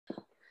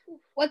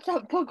What's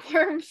up,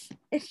 bookworms?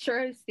 It's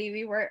true,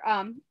 Stevie. We're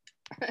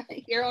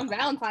here on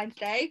Valentine's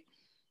Day.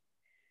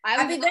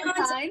 Happy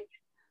Valentine.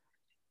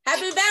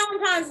 Happy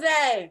Valentine's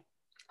Day.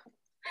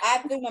 I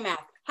have food in my mouth.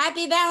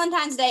 Happy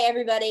Valentine's Day,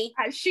 everybody.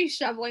 As she's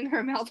shoveling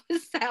her mouth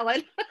with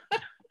salad.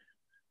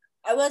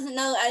 I didn't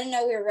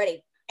know we were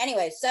ready.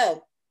 Anyway,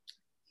 so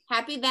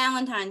happy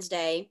Valentine's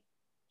Day.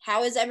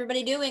 How is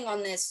everybody doing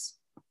on this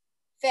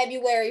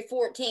February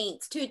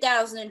 14th,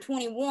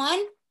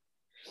 2021?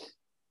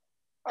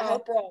 I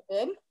hope we're all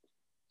good.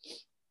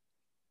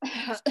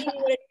 Stevie,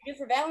 what did you do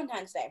for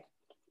Valentine's Day?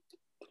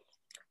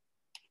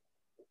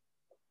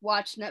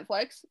 Watch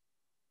Netflix.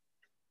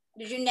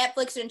 Did you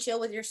Netflix and chill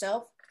with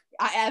yourself?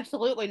 I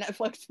absolutely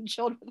Netflix and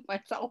chilled with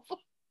myself.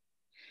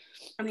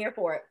 I'm here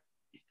for it.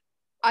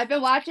 I've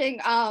been watching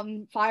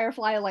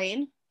Firefly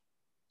Lane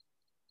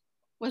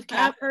with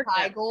Katherine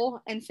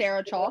Heigl and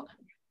Sarah Chalk.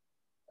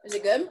 Is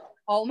it good?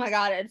 Oh my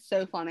god, it's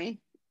so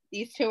funny.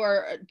 These two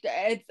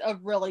it's a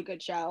really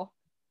good show.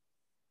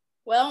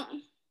 Well,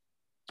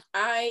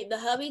 the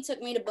hubby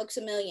took me to Books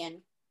A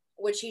Million,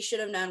 which he should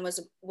have known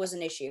was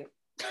an issue.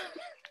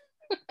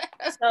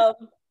 So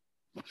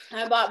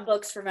I bought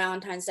books for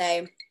Valentine's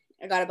Day.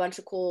 I got a bunch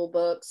of cool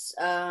books.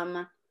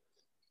 But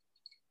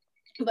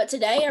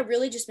today I've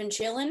really just been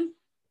chilling,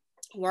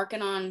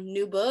 working on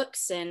new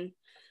books and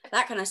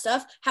that kind of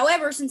stuff.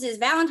 However, since it's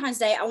Valentine's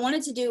Day, I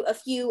wanted to do a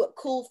few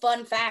cool,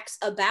 fun facts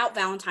about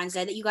Valentine's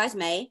Day that you guys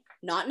may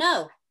not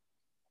know.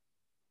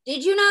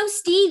 Did you know,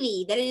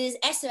 Stevie, that it is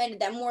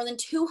estimated that more than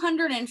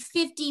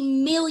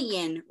 250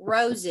 million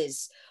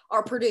roses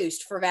are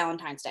produced for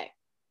Valentine's Day?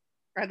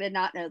 I did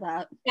not know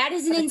that. That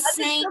is an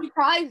insane. That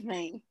surprised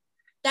me.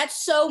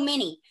 That's so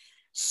many.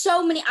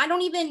 So many.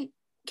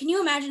 Can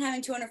you imagine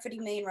having 250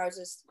 million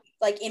roses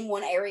like in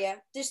one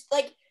area? Just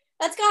like,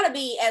 that's got to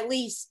be at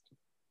least,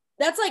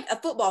 that's like a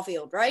football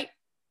field, right?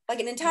 Like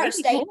an entire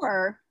state.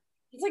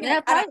 It's like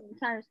I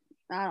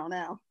don't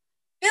know.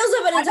 Fills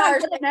up an entire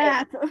state.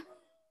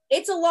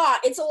 It's a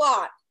lot. It's a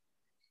lot.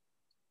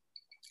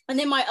 And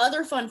then my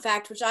other fun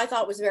fact, which I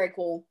thought was very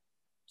cool,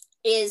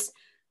 is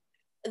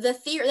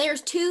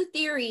there's two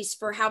theories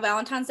for how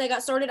Valentine's Day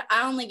got started.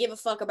 I only give a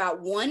fuck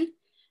about one.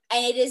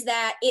 And it is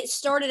that it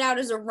started out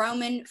as a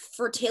Roman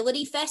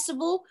fertility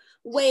festival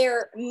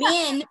where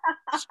men,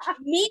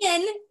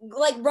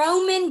 like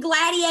Roman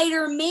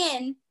gladiator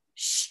men,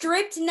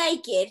 stripped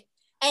naked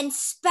and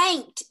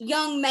spanked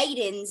young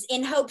maidens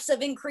in hopes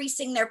of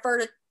increasing their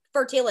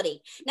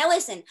fertility. Now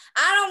listen,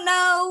 I don't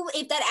know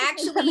if that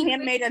actually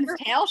Handmaid's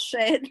Tale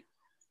shit.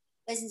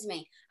 Listen to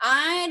me.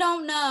 I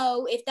don't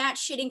know if that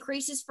shit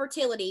increases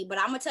fertility, but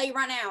I'm gonna tell you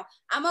right now,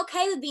 I'm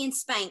okay with being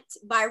spanked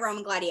by a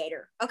Roman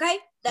gladiator. Okay,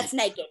 that's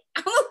naked.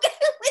 I'm okay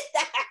with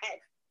that.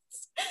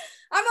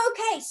 I'm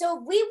okay. So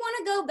if we want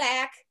to go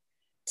back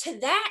to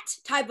that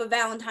type of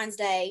Valentine's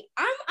Day,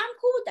 I'm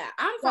cool with that.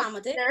 I'm fine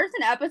with it. There's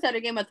an episode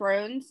of Game of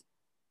Thrones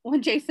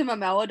when Jason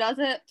Momoa does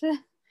it to.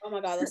 Oh my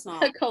god, that's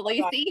not.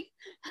 Khaleesi.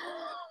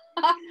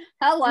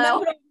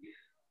 Hello.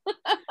 No,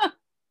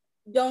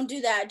 don't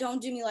do that.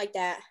 Don't do me like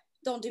that.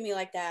 Don't do me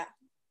like that.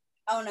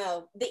 Oh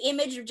no. The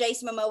image of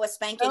Jason Momoa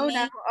spanking me.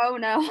 Oh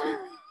no.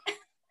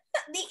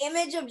 The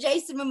image of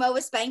Jason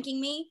Momoa spanking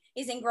me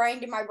is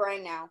ingrained in my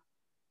brain now.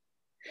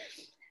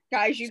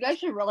 Guys, you guys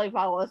should really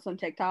follow us on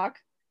TikTok.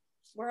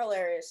 We're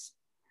hilarious.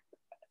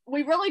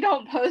 We really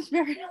don't post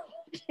very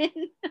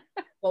often.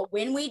 But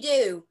when we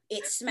do,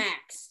 it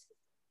smacks.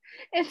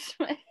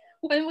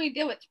 When we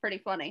do, it's pretty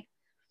funny.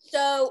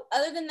 So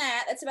other than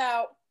that, that's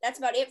about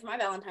it for my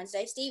Valentine's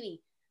Day.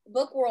 Stevie,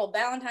 Book World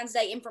Valentine's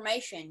Day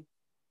information.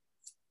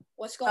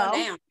 What's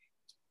going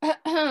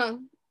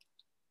down?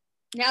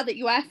 Now that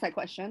you asked that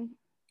question,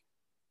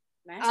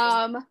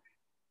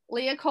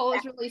 Leah Cole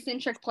is releasing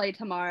Trick Play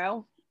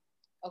tomorrow.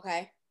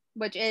 Okay.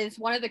 Which is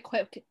one of the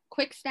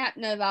quick snap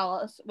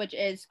novellas, which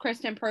is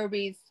Kristen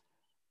Proby's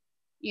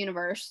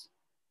universe.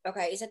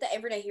 Okay, is that the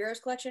Everyday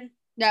Heroes collection?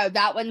 No,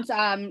 that one's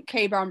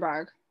Kay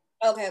Bromberg.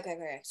 Okay.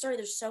 Sorry,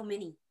 there's so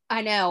many.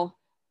 I know.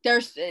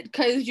 There's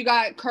because you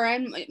got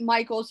Corinne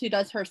Michaels, who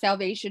does her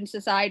Salvation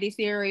Society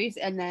series,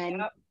 and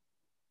then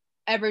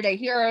Everyday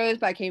Heroes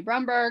by Kay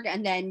Bromberg,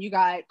 and then you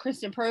got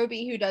Kristen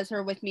Proby, who does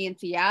her With Me in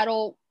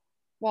Seattle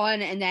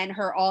one, and then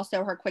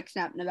her quick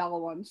snap novella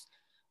ones,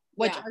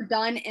 which are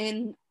done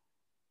in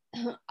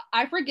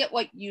I forget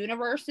what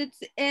universe it's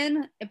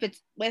in, if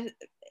it's with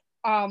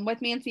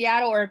Me in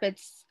Seattle or if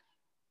it's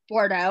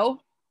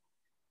Bordeaux,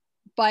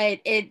 but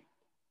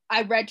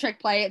I read Trick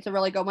Play. It's a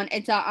really good one.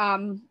 It's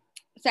a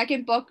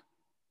second book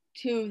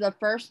to the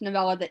first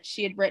novella that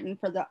she had written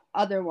for the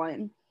other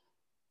one,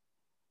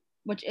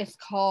 which is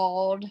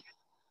called,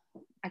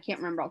 I can't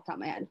remember off the top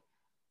of my head,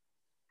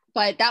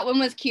 but that one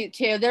was cute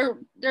too.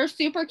 They're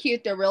super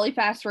cute. They're really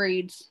fast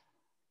reads.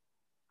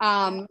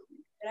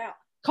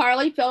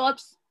 Carly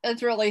Phillips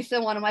is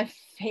re-releasing one of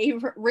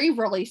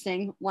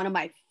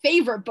my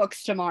favorite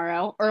books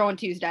tomorrow or on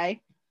Tuesday,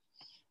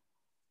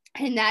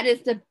 and that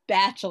is The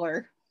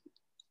Bachelor.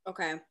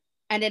 Okay.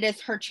 And it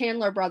is her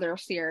Chandler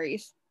Brothers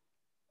series.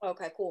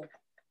 Okay, cool.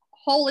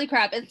 Holy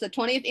crap, it's the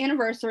 20th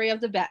anniversary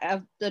of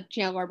the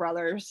Chandler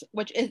brothers,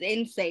 which is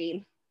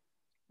insane.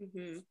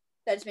 Mm-hmm.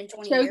 That's been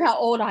 20 Shows years. how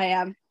old I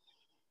am.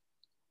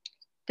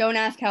 Don't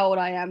ask how old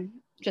I am.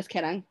 Just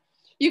kidding.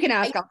 You can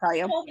ask, I'll tell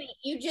you.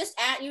 You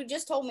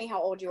just told me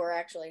how old you were,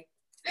 actually.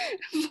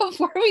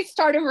 Before we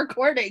started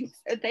recording,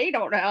 so they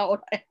don't know how old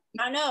I am.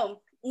 I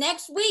know.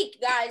 Next week,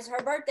 guys.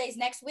 Her birthday's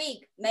next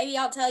week. Maybe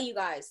I'll tell you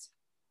guys.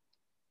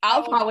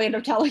 I'll probably end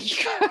up telling you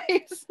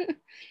guys.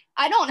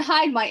 I don't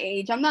hide my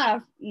age. I'm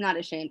not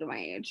ashamed of my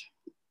age.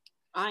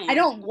 I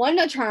don't want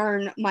to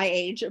turn my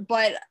age,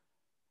 but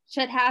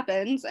shit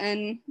happens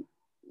and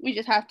we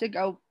just have to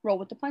go roll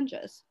with the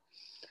punches.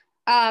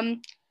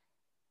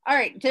 All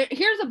right,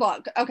 here's a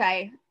book.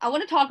 Okay, I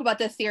want to talk about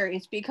this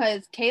series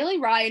because Kaylee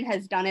Ryan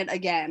has done it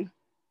again.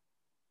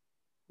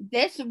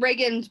 This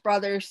Riggins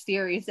Brothers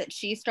series that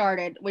she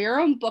started, we're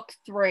on book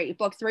 3.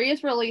 Book 3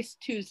 is released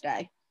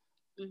Tuesday,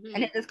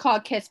 and it is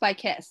called Kiss by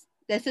Kiss.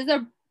 This is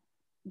a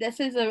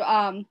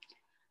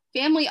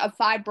family of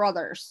 5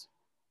 brothers.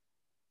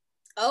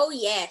 Oh,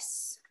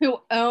 yes. Who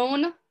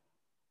own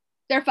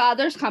their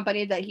father's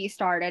company that he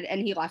started, and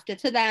he left it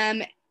to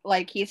them.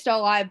 Like, he's still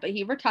alive, but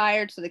he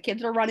retired, so the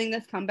kids are running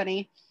this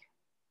company.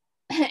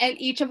 And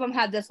each of them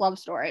had this love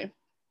story.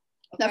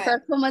 Okay. The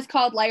first one was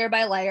called Layer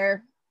by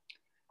Layer.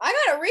 I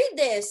gotta read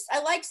this.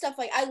 I like stuff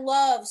like I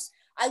love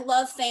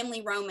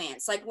family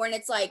romance. Like when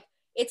it's like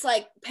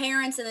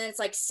parents and then it's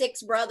like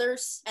 6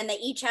 brothers and they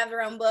each have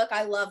their own book.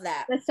 I love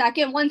that. The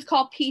second one's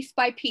called Piece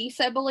by Piece,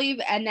 I believe,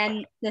 and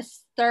then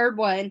this third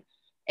one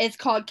is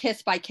called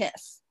Kiss by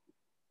Kiss.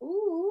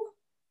 Ooh.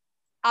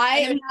 I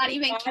am not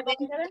even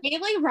kidding.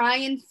 Kaylee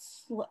Ryan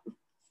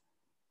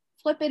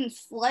flipping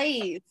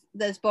slays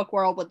this book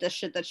world with this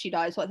shit that she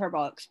does with her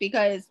books,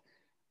 because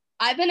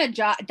I've been a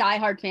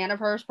diehard fan of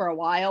hers for a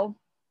while.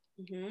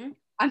 Mm-hmm.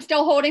 I'm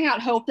still holding out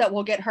hope that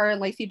we'll get her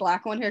and Lacey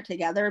Black on here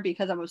together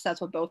because I'm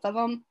obsessed with both of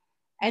them.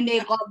 And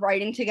they love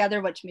writing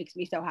together, which makes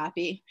me so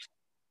happy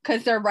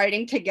because their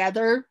writing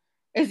together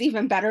is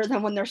even better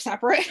than when they're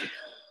separate.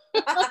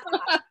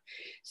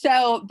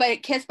 So,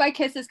 but Kiss by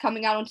Kiss is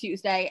coming out on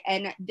Tuesday,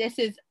 and this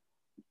is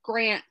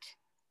Grant.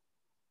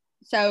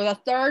 So the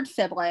third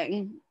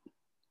sibling,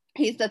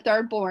 he's the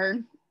third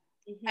born,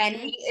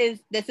 and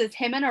this is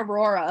him and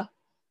Aurora,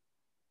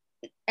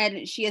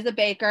 and she is a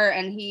baker,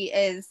 and he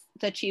is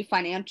the he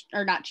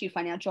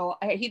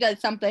does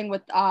something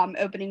with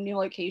opening new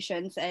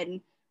locations,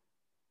 and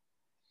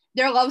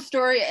their love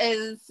story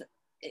is,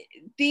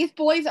 these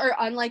boys are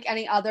unlike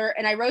any other,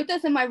 and I wrote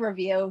this in my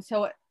review,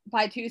 so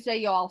by Tuesday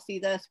you'll all see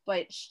this,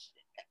 but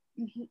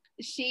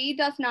she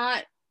does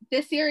not,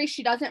 this series,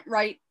 she doesn't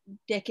write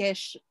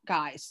dickish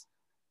guys.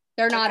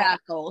 They're not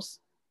assholes.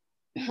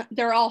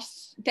 They are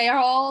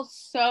all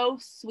so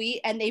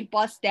sweet, and they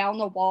bust down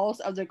the walls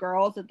of the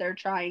girls that they're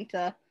trying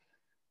to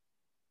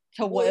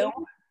woo.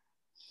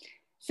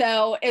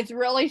 So it's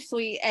really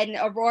sweet. And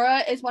Aurora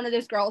is one of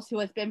those girls who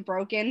has been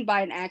broken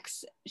by an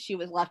ex. She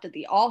was left at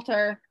the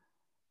altar.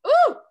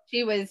 Ooh!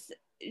 She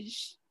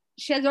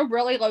has a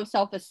really low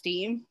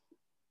self-esteem.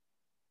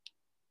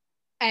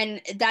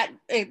 And that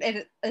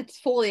it's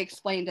fully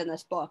explained in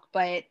this book,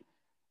 but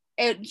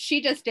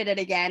she just did it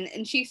again,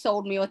 and she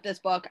sold me with this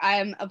book. I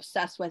am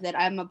obsessed with it.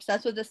 I'm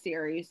obsessed with the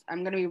series.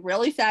 I'm going to be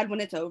really sad when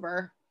it's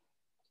over.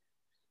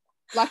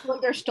 Luckily,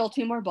 there's still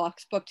 2 more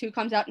books. Book 2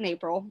 comes out in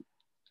April.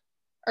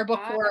 Or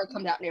book 4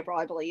 comes out in April,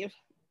 I believe.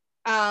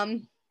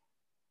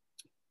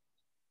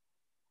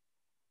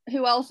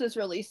 Who else is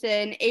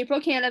releasing? April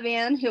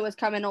Canavan, who is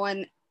coming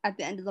on at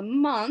the end of the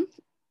month.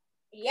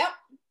 Yep.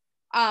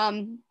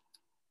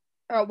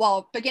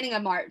 Beginning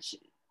of March.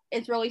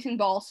 It's releasing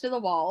Balls to the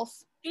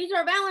Walls. She's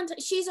our Valentine.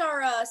 She's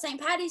our St.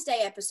 Patty's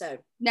Day episode.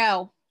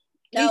 No.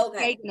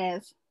 Okay.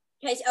 Is.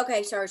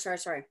 Okay,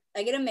 sorry.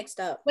 I get them mixed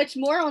up. Which,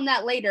 more on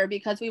that later,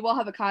 because we will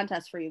have a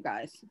contest for you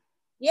guys.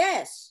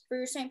 Yes, for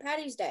your St.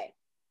 Patty's Day.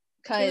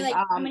 Because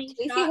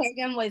Stacey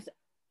Hagen was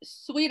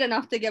sweet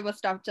enough to give us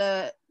stuff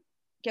to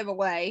give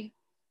away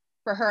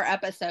for her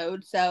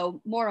episode,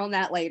 so more on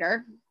that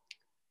later.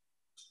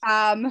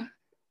 And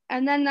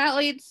then that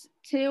leads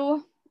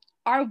to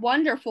our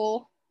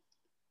wonderful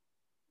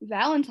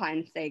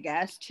Valentine's Day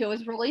guest, who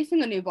is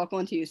releasing a new book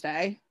on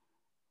Tuesday.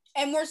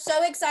 And we're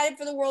so excited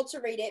for the world to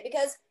read it,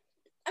 because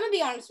I'm going to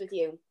be honest with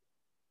you.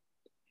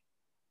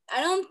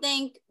 I don't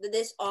think that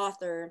this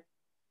author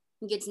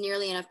gets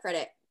nearly enough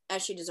credit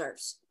as she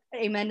deserves.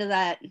 Amen to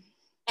that.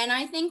 And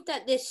I think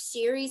that this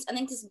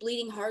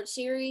Bleeding Heart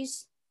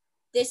series,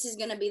 this is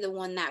going to be the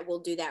one that will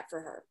do that for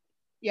her.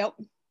 Yep.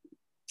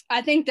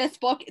 I think this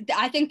book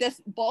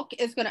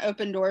is going to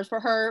open doors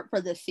for her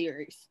for this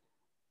series.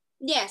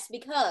 Yes,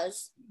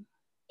 because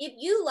if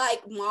you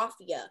like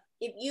mafia,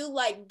 if you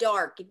like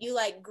dark, if you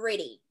like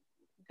gritty,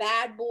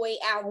 bad boy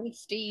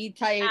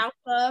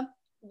alpha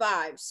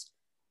vibes,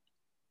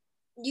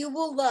 you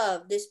will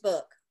love this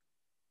book.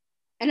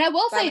 And I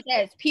will say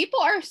this,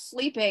 people are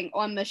sleeping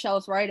on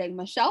Michelle's writing.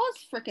 Michelle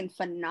is freaking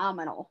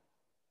phenomenal.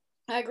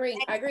 I agree.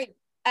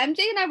 MJ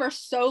and I were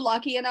so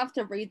lucky enough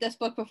to read this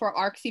book before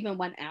ARCs even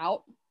went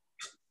out.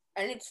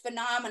 And it's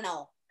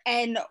phenomenal.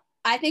 And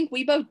I think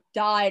we both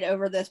died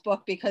over this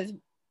book because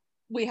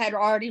we had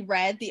already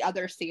read the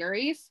other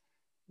series.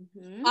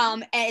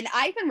 And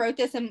I even wrote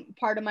this in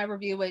part of my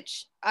review,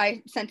 which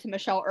I sent to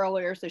Michelle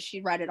earlier, so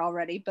she read it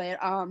already. But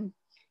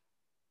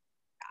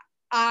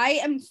I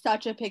am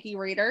such a picky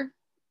reader,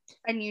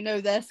 and you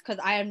know this because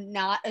I am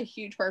not a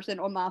huge person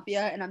on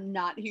mafia, and I'm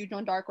not huge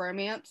on dark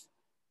romance.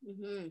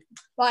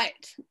 But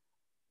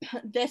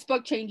this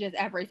book changes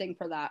everything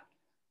for that.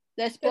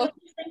 This book,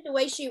 I think the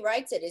way she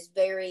writes it is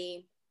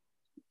very,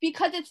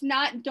 because it's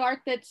not dark.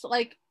 That's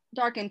like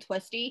dark and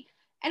twisty.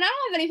 And I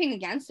don't have anything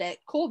against it.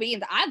 Cool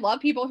beans. I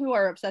love people who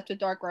are obsessed with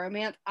dark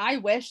romance. I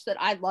wish that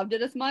I loved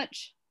it as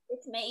much.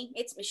 It's me.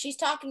 It's me. She's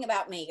talking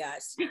about me,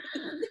 guys.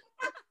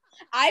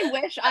 I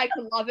wish I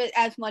could love it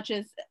as much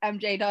as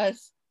MJ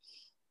does.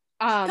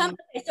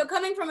 So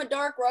coming from a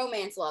dark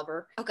romance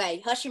lover,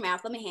 okay, hush your mouth.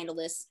 Let me handle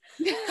this.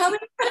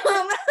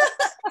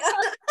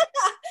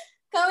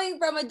 Coming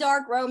from a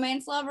dark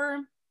romance lover,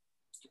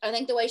 I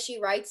think the way she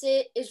writes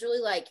it is really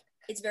like,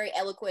 it's very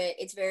eloquent.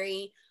 It's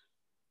very,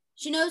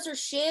 she knows her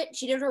shit.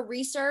 She did her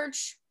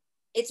research.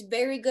 It's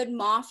very good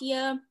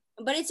mafia,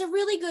 but it's a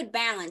really good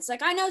balance.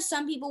 Like, I know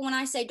some people, when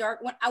I say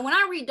dark, when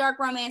I read dark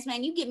romance,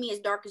 man, you give me as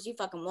dark as you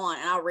fucking want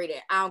and I'll read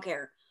it. I don't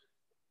care.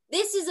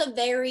 This is a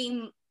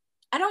very,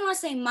 I don't want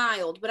to say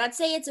mild, but I'd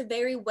say it's a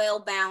very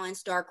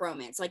well-balanced dark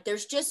romance. Like,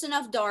 there's just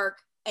enough dark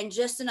and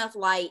just enough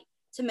light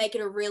to make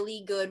it a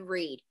really good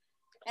read.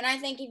 And I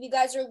think if you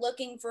guys are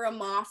looking for a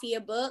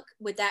mafia book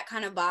with that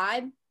kind of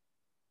vibe,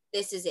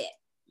 this is it.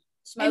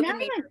 Smoke and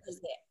Mirrors is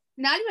it.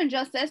 Not even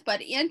just this,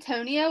 but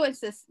Antonio is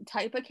this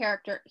type of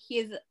character.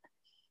 He's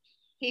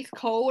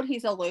cold.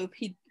 He's aloof.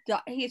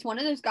 He's one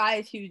of those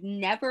guys who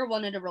never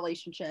wanted a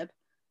relationship.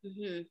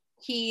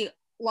 He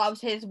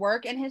loves his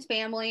work and his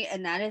family,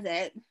 and that is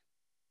it.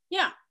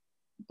 Yeah.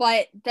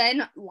 But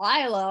then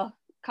Lila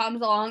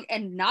comes along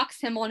and knocks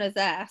him on his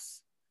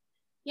ass.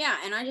 Yeah,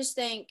 and I just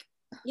think,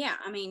 yeah,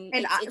 I mean,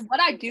 and what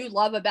I do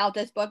love about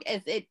this book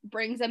is it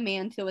brings a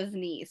man to his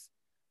knees.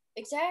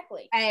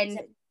 Exactly. And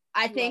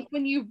I think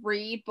when you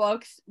read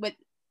books with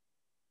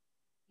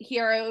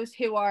heroes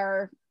who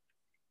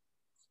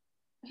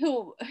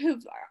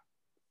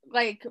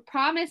like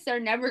promise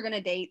they're never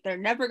gonna date, they're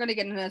never gonna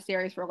get into a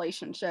serious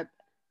relationship,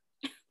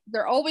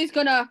 they're always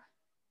gonna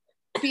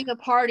be the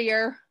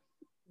partier,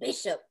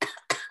 Bishop,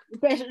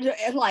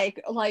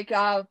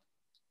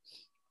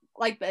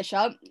 like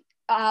Bishop.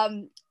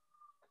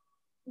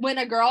 When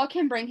a girl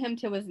can bring him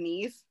to his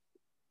knees,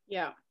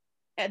 yeah,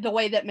 the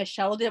way that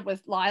Michelle did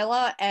with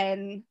Lila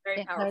and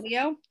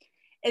Antonio,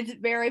 it's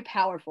very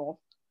powerful.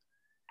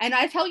 And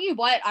I tell you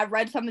what, I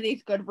read some of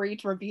these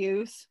Goodreads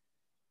reviews,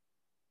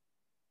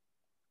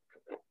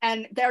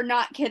 and they're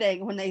not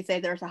kidding when they say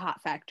there's a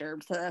hot factor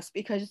to this,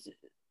 because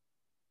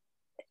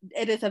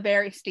it is a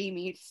very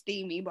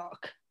steamy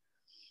book.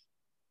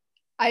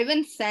 I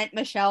even sent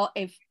Michelle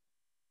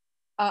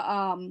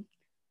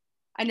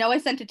I know I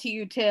sent it to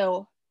you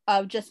too,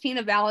 of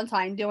Justina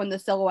Valentine doing the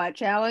silhouette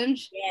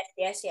challenge.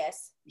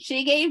 Yes.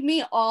 She gave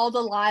me all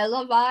the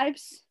Lila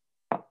vibes.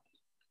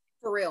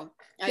 For real.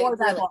 For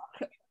that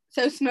book.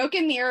 So Smoke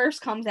and Mirrors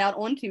comes out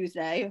on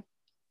Tuesday.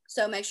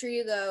 So make sure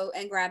you go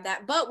and grab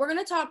that. But we're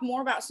going to talk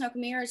more about Smoke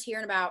and Mirrors here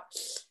in about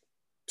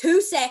 2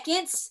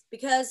 seconds,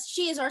 because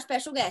she is our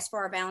special guest for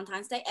our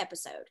Valentine's Day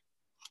episode.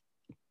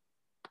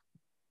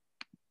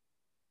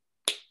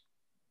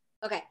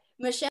 Okay.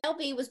 Michelle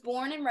B. was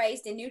born and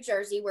raised in New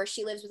Jersey, where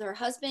she lives with her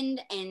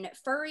husband and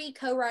furry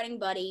co-writing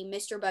buddy,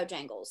 Mr.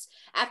 Bojangles.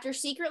 After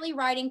secretly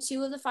writing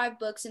 2 of the 5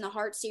 books in the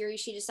Heart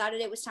series, she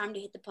decided it was time to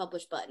hit the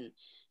publish button.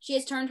 She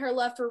has turned her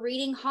love for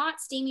reading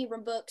hot, steamy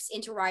books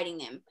into writing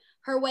them.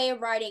 Her way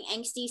of writing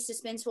angsty,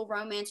 suspenseful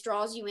romance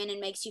draws you in and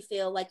makes you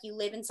feel like you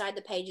live inside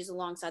the pages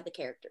alongside the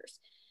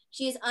characters.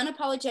 She is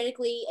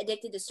unapologetically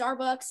addicted to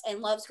Starbucks and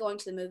loves going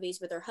to the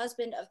movies with her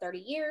husband of 30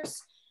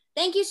 years.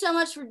 Thank you so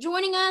much for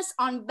joining us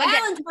on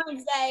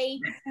Valentine's Day,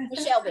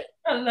 Michelle B.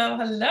 Hello.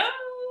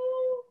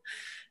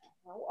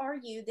 How are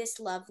you this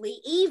lovely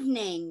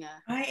evening?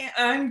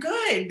 I'm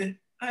good.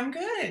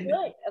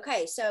 Good.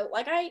 Okay, so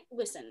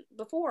listen,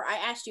 before I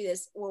asked you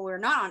this, well, we're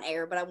not on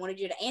air, but I wanted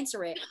you to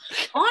answer it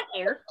on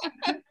air.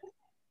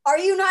 Are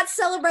you not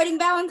celebrating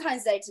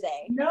Valentine's Day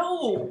today?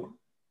 No.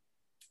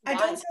 Why? I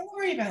don't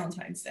celebrate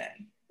Valentine's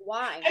Day.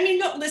 Why? I mean,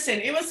 no, listen,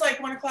 it was like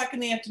 1:00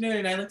 in the afternoon,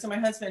 and I looked at my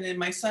husband and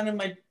my son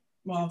and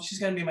she's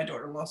going to be my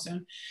daughter-in-law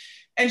soon.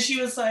 And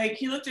she was like,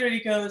 he looked at her and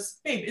he goes,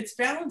 babe, it's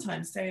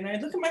Valentine's Day. And I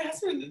look at my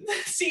husband in the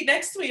seat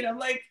next to me and I'm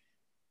like,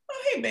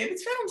 oh, hey, babe,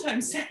 it's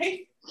Valentine's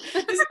Day.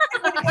 This is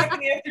 1:00 in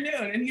the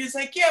afternoon. And he was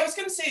like, yeah, I was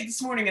going to say it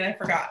this morning and I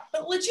forgot.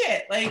 But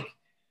legit, like,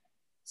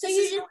 so this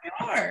is who we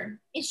are.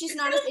 It's just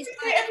not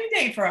every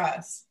day for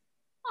us.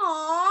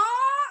 Aww.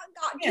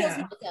 God,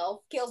 yeah.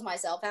 kills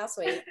myself. How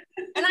sweet.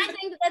 And I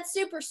think that's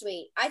super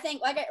sweet. I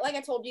think, like I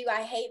told you,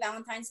 I hate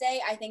Valentine's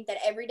Day. I think that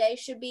every day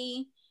should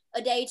be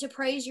a day to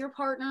praise your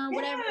partner or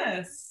whatever.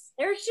 Yes.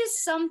 There's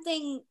just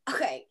something,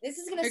 okay, this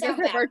is going to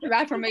sound bad. Words of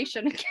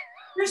affirmation.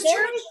 There's too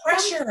much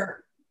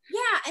pressure.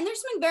 Yeah, and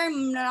there's something very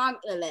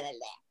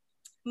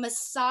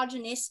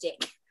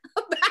misogynistic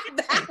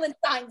about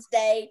Valentine's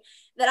Day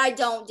that I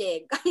don't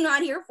dig. I'm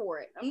not here for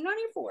it.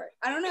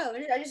 I don't know.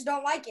 I just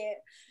don't like it.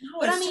 No,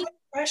 but it's I mean,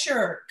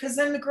 pressure, because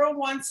then the girl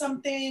wants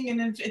something,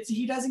 and if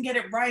he doesn't get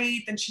it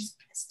right, then she's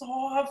pissed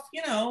off.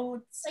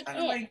 It's like kind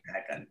of like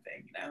that kind of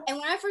thing, And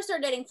when I first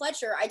started dating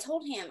Fletcher, I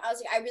told him, I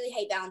was like, I really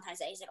hate Valentine's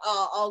Day. He's like,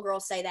 oh, all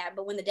girls say that,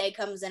 but when the day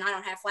comes and I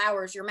don't have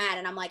flowers, you're mad.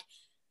 And I'm like,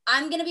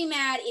 I'm gonna be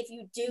mad if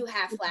you do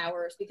have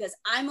flowers because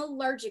I'm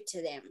allergic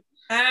to them.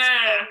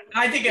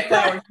 I think it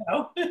flowers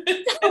though.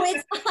 So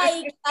it's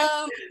like,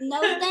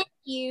 no, thank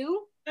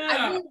you.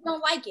 I really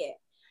don't like it.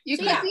 You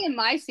could be in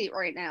my seat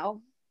right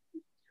now.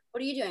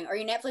 What are you doing? Are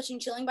you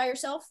Netflixing, chilling by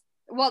yourself?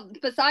 Well,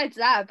 besides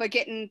that, but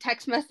getting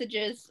text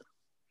messages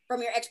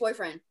from your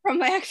ex-boyfriend. From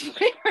my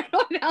ex-boyfriend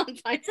on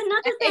Valentine's Day. It's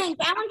another thing.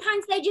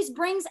 Valentine's Day just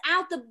brings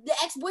out the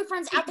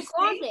ex-boyfriends out the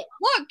closet.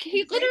 Look,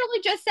 he literally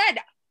just said,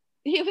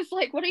 he was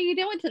like, what are you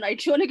doing tonight?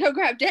 Do you want to go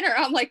grab dinner?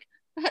 I'm like,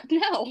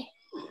 no.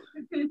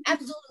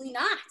 Absolutely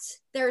not.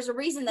 There's a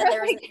reason that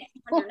there is an X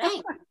on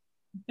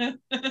your name.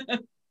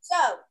 So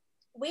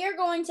we are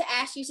going to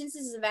ask you, since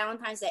this is a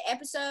Valentine's Day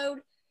episode,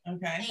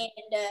 okay,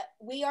 and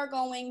we are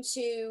going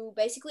to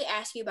basically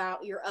ask you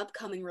about your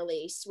upcoming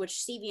release, which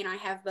Stevie and I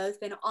have both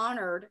been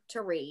honored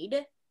to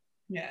read.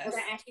 Yes. We're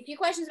going to ask you a few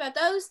questions about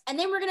those, and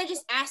then we're going to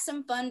just ask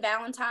some fun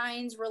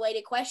Valentine's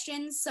related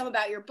questions, some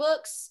about your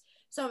books,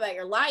 some about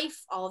your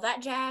life, all of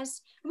that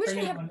jazz. And we're just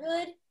going to have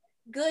a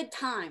good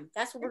time.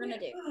 That's what we're going to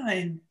do.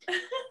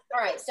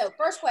 All right, so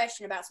first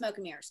question about Smoke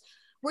and Mirrors.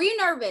 Were you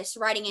nervous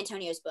writing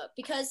Antonio's book?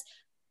 Because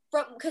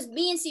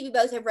me and Stevie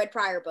both have read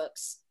prior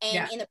books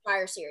and in the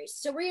prior series.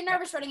 So were you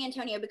nervous writing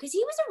Antonio? Because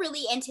he was a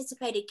really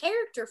anticipated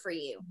character for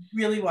you.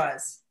 Really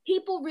was.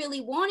 People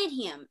really wanted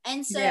him.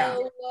 And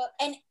so,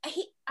 and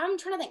I'm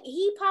trying to think,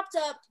 he popped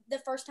up the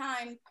first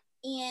time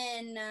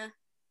in,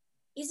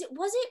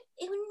 was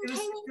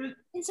it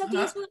in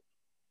Sophia's book?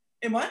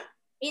 In what?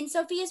 In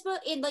Sophia's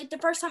book, in like the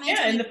first time.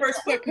 Yeah, in the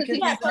first book, because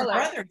he's her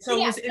brother. So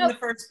it was in the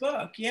first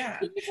book,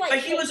 but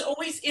he was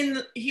always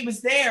he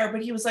was there,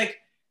 but he was like,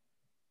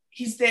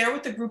 he's there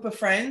with a group of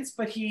friends,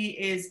 but he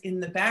is in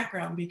the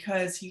background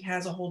because he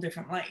has a whole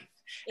different life.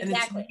 And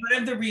it's one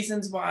of the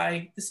reasons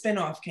why the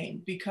spinoff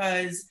came,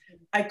 because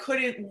I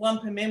couldn't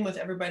lump him in with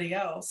everybody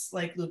else,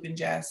 like Luke and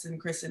Jess and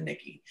Chris and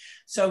Nikki.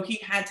 So he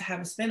had to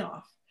have a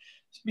spinoff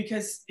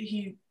because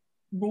he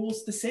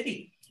rules the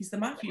city. He's the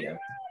mafia,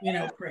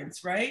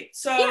 prince, right?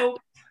 So,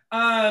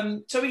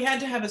 so he had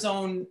to have his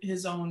own,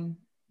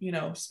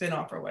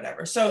 spinoff or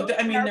whatever. So,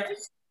 I mean,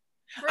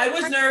 I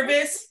was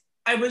nervous.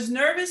 I was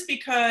nervous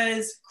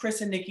because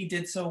Chris and Nikki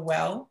did so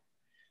well.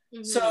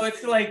 Mm-hmm. So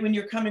it's like when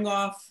you're coming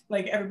off,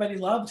 like everybody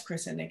loved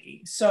Chris and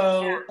Nikki.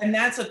 So, and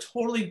that's a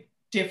totally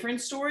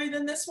different story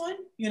than this one,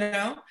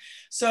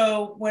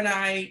 So when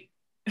I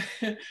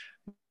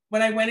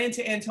went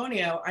into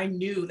Antonio, I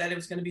knew that it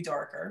was going to be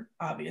darker.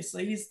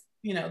 Obviously, he's,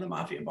 the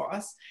mafia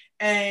boss.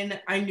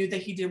 And I knew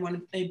that he didn't want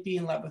to be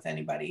in love with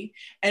anybody.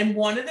 And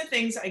one of the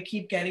things I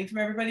keep getting from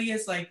everybody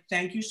is like,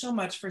 thank you so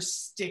much for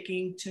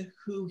sticking to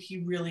who he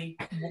really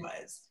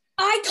was.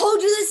 I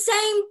told you the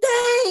same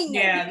thing.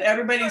 Yeah,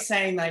 everybody's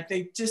saying like,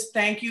 they just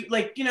thank you.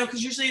 Like,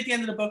 because usually at the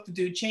end of the book, the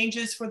dude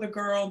changes for the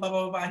girl, blah,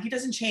 blah, blah. He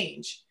doesn't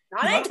change.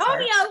 Not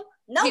Antonio.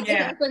 No, he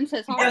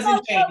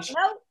doesn't change.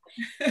 No.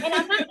 And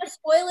I'm not gonna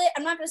spoil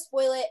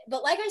it.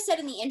 But like I said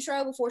in the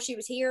intro before she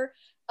was here,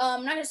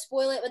 I'm not gonna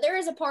spoil it, but there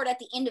is a part at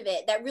the end of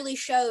it that really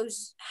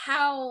shows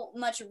how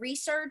much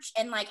research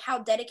and like how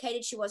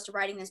dedicated she was to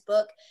writing this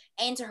book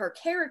and to her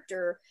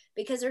character,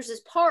 because there's this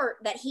part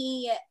that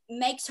he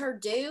makes her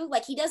do.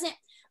 Like, he doesn't,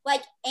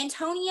 like,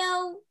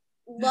 Antonio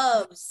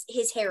loves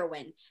his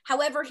heroine.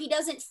 However, he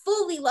doesn't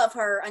fully love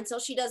her until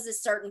she does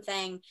this certain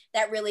thing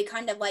that really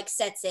kind of like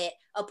sets it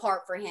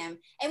apart for him.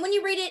 And when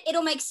you read it,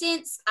 it'll make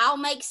sense. I'll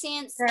make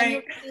sense. Right. And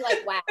you'll be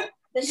like, wow,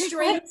 the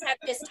strings have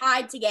just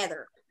tied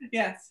together.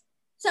 Yes.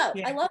 So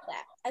I love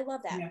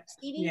that. Yeah.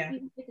 Stevie, you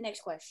can pick the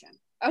next question.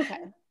 Okay.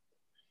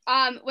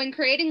 When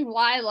creating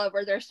Lila,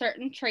 were there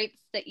certain traits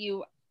that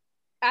you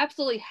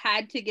absolutely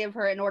had to give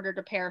her in order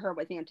to pair her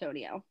with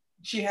Antonio?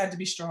 She had to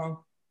be strong.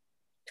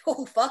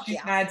 Oh, fuck she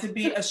had to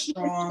be a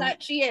strong.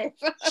 That she is.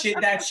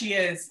 That she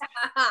is.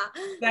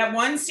 That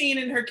one scene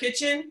in her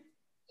kitchen.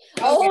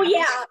 Oh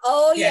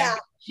yeah.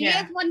 She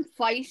is one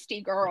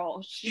feisty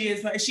girl. She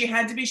is. She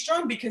had to be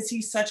strong because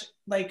he's such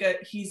like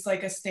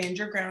a stand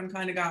your ground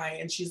kind of guy,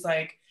 and she's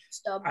like,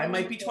 I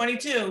might be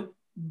 22,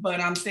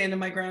 but I'm standing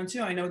my ground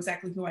too. I know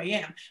exactly who I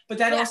am. But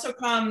that also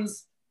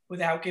comes,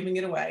 without giving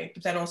it away,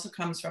 but that also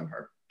comes from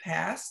her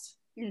past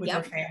with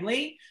her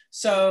family.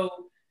 So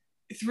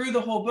through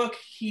the whole book,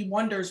 he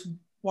wonders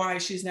why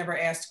she's never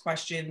asked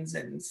questions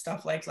and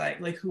stuff like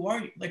who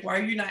are you? Like, why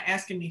are you not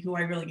asking me who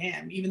I really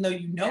am? Even though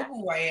you know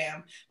who I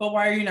am, but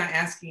why are you not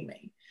asking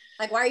me?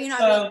 Like, why are you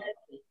not?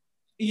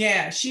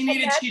 Yeah, she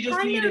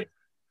just needed.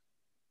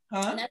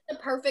 And that's the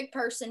perfect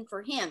person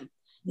for him.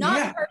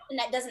 Not the person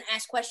that doesn't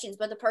ask questions,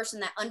 but the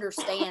person that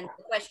understands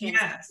the questions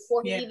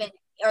before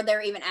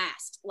they're even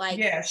asked. Like,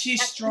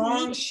 she's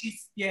strong.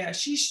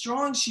 She's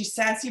strong. She's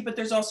sassy, but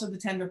there's also the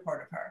tender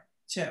part of her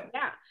too.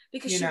 Yeah.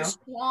 because she was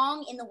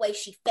strong in the way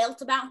she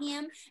felt about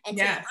him. And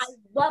I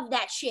love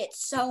that shit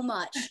so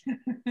much.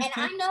 And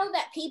I know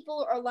that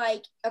people are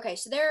like, okay,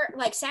 so they're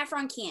like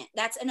Saffron Kent.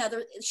 That's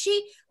another.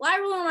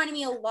 Lyra reminded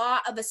me a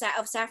lot of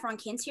Saffron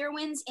Kent's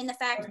heroines in the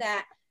fact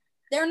that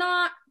they're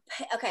not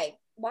okay.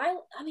 Why?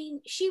 I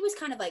mean, she was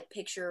kind of like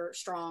picture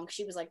strong.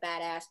 She was like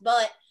badass,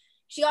 but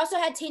she also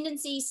had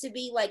tendencies to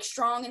be like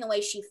strong in the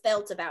way she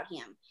felt about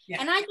him.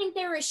 Yeah. And I think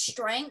there is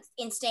strength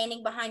in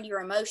standing behind your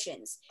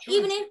emotions,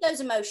 even if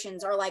those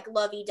emotions are like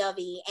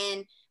lovey-dovey,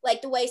 and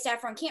like the way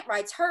Saffron Kent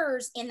writes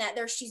hers, in that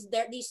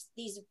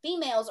these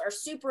females are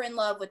super in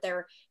love with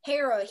their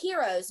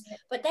heroes,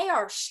 but they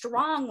are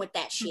strong with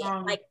that shit.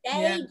 Like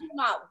they do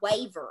not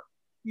waver.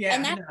 Yeah.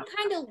 And that's the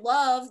kind of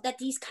love that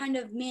these kind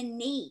of men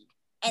need.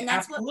 And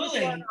that's what people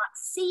are not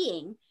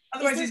seeing.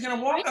 Otherwise, he's going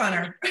to walk on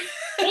her.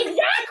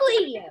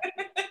 Exactly.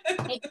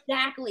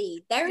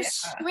 There's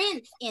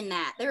strength in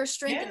that. There's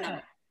strength in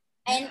that.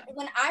 And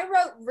when I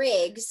wrote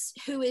Riggs,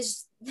 who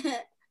is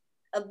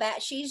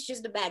she's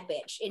just a bad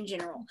bitch in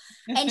general,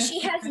 and she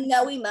has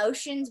no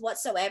emotions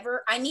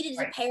whatsoever, I needed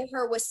to pair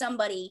her with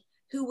somebody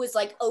who was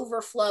like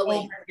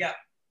overflowing. That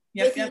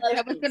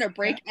was going to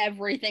break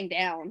everything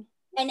down.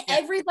 And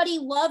everybody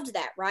loved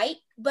that, right?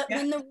 But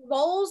when the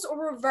roles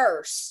are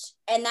reversed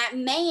and that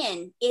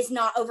man is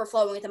not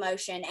overflowing with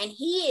emotion and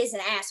he is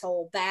an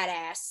asshole,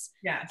 badass,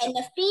 and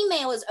the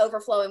female is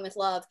overflowing with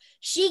love,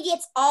 she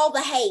gets all the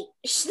hate.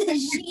 She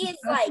is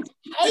like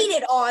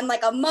hated on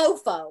like a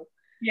mofo.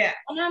 Yeah.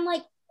 And I'm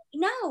like,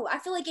 no, I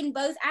feel like in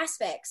both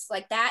aspects,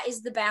 like that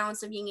is the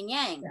balance of yin and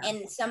yang,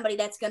 and somebody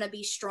that's going to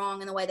be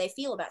strong in the way they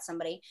feel about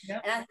somebody.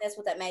 And I think that's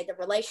what that made the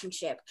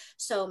relationship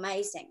so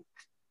amazing.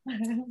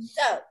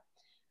 So,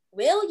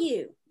 will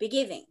you be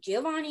giving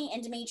Giovanni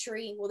and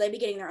Dimitri, will they be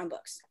getting their own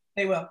books?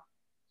 They will.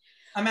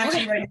 I'm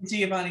actually writing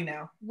Giovanni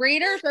now.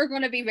 Readers are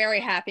going to be very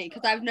happy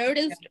because I've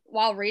noticed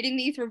while reading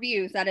these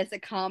reviews that it's a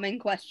common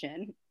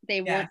question.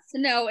 They want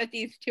to know if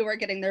these two are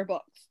getting their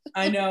books.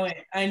 I know it.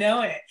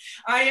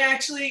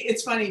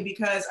 It's funny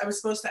because I was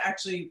supposed to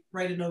actually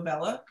write a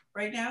novella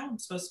right now. I'm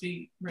supposed to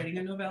be writing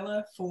a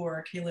novella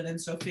for Caleb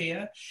and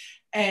Sophia.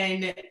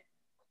 And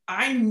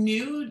I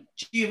knew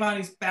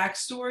Giovanni's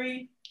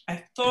backstory.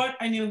 I thought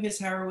I knew his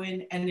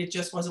heroine, and it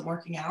just wasn't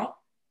working out.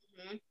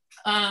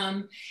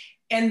 Mm-hmm.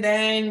 And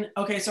then,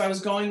 so I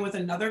was going with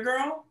another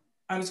girl.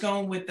 I was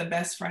going with the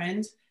best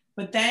friend.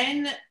 But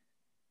then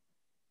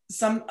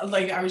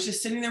I was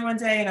just sitting there one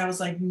day and I was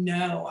like,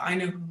 no, I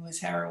know who his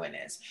heroine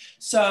is.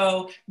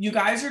 So you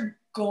guys are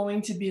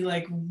going to be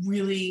like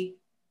really,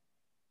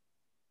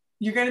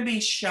 you're going to be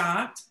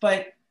shocked,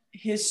 but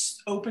his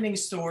opening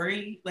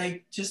story,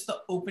 like just the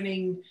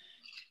opening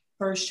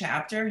first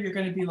chapter, you're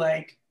going to be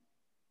like,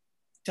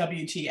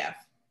 WTF.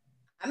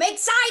 I'm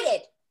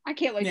excited. I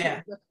can't wait to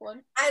read this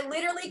one. I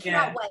literally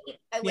cannot wait.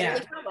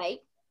 Cannot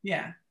wait.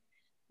 Yeah.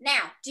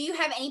 Now, do you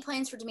have any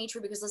plans for Dimitri?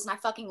 Because listen, I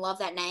fucking love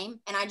that name,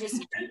 and I just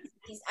know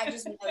he's gonna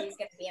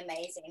be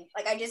amazing.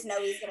 Like I just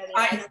know he's gonna be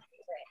amazing.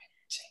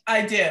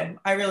 I do.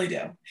 I really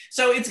do.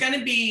 So it's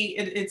gonna be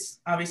it's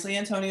obviously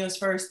Antonio's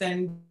first,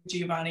 then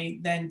Giovanni,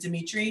 then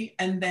Dimitri,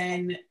 and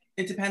then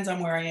it depends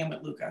on where I am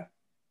with Luca.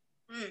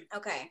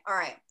 Okay. All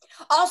right.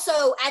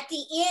 Also, at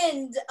the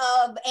end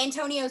of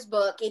Antonio's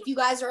book, if you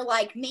guys are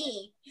like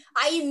me,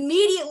 I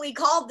immediately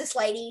called this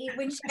lady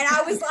and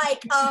I was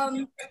like,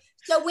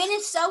 so when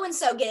is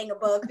so-and-so getting a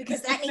book?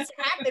 Because that needs to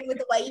happen with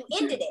the way you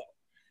ended it.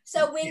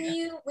 So when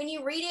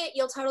you read it,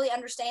 you'll totally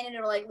understand it.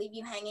 It'll like leave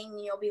you hanging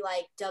and you'll be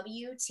like,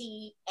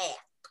 WTF.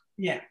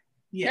 Yeah.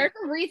 There's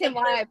a reason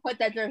why I put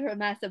that there's a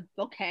massive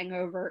book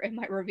hangover in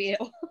my review.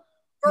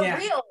 For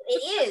real,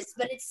 it is,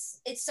 but it's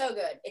so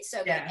good. It's so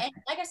good. And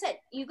like I said,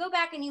 you go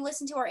back and you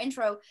listen to our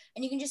intro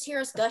and you can just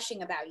hear us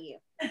gushing about you.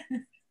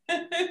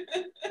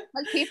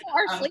 Like people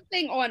are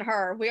sleeping on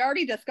her. We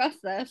already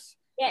discussed this.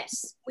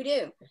 Yes, we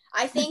do.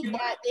 I think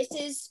that this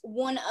is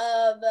one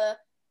of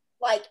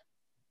like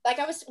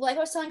I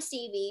was telling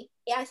Stevie,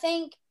 I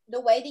think the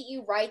way that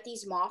you write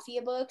these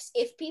mafia books,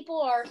 if people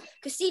are,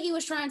 because Stevie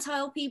was trying to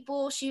tell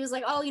people, she was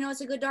like, oh,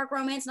 it's a good dark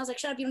romance, and I was like,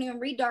 shut up, you don't even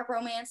read dark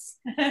romance.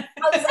 I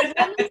was like,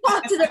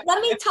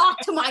 let me talk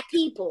to my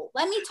people.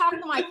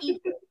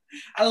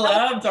 I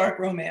love dark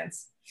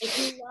romance. If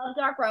you love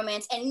dark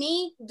romance, and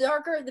me,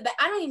 darker the better.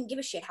 I don't even give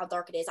a shit how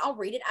dark it is. I'll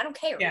read it. I don't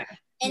care.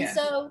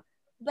 So,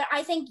 but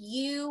I think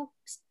you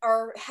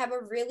have a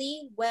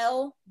really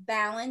well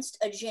balanced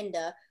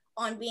agenda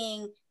on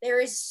being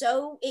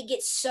it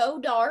gets so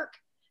dark,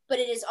 but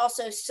it is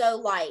also so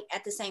light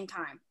at the same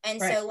time. And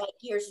so like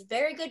here's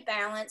very good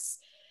balance.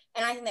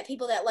 And I think that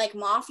people that like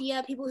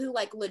mafia, people who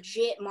like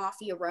legit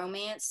mafia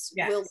romance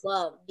will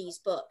love these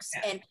books.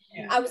 And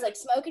I was like,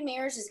 Smoke and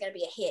Mirrors is going to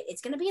be a hit.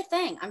 It's going to be a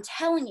thing. I'm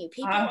telling you,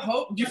 people. I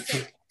hope you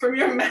from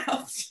your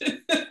mouth.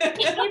 People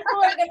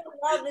are going to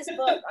love this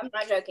book. I'm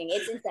not joking.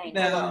 It's insane.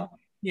 No,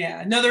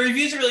 the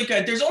reviews are really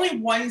good. There's only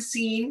one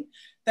scene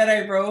that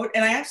I wrote,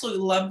 and I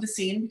absolutely love the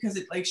scene because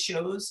it like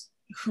shows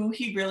who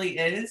he really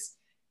is.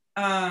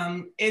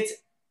 It's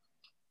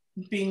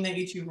being that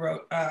you two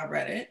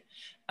read it.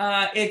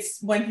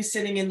 It's when he's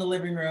sitting in the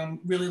living room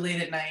really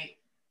late at night.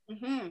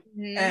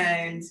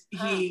 And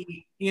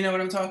he, you know what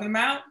I'm talking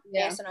about?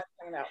 Yes, I know what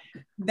I'm talking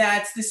about.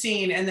 That's the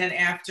scene. And then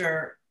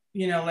after,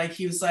 you know, like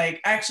he was like,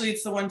 actually,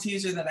 it's the one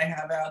teaser that I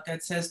have out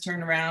that says,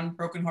 "Turn around,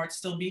 broken hearts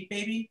still beat,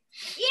 baby."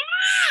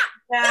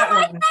 Yeah,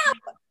 That one.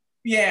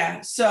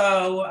 Yeah.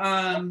 So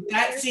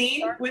that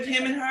scene with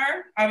him and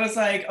her, I was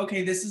like,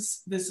 okay, this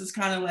is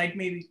kind of like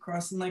maybe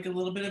crossing like a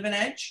little bit of an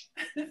edge.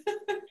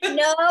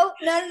 No.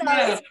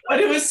 Yeah, but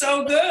it was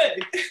so good.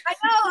 I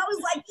know. I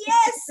was like,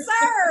 yes,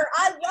 sir.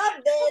 I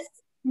love this.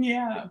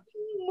 Yeah.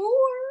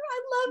 More.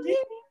 I love him.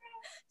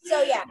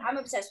 So yeah, I'm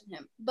obsessed with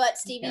him. But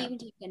Stevie, you can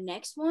take the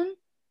next one.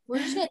 We're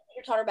just gonna take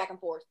your totter back and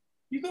forth.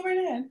 You go right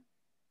ahead.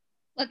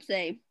 Let's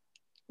see.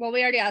 Well,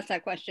 we already asked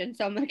that question,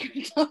 so I'm gonna go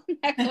to the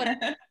next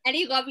one.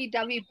 Any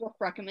lovey-dovey book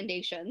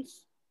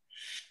recommendations?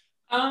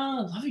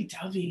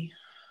 Lovey-dovey.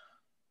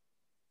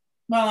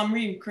 Well, I'm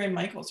reading Corinne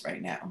Michaels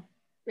right now.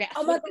 Yeah.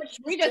 Oh my gosh,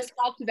 we just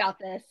talked about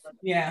this.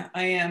 Yeah,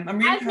 I am. I'm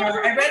reading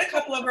her. I read a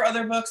couple of her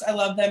other books. I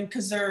love them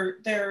because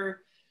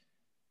they're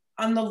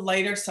on the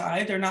lighter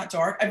side. They're not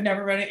dark. I've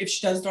never read it. If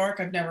she does dark,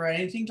 I've never read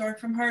anything dark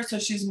from her. So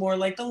she's more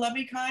like the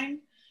lovey kind.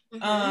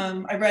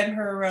 I read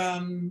her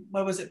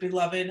what was it,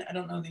 Beloved? I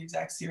don't know the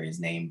exact series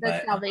name,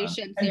 but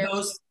Salvation and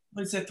those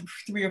was it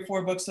 3 or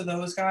 4 books of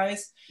those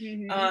guys.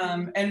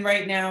 And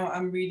right now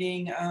I'm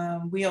reading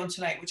We Own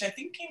Tonight, which I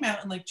think came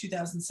out in like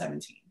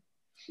 2017.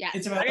 Yeah,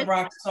 it's about the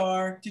rock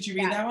star. Did you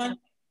read that one?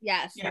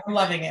 Yes. Yeah, I'm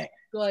loving it.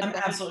 Good. I'm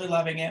absolutely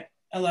loving it.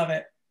 I love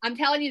it. I'm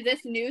telling you,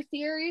 this new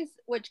series,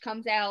 which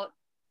comes out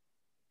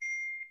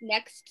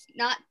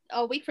not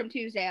a week from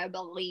Tuesday, I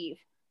believe,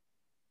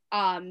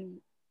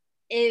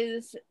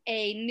 is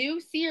a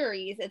new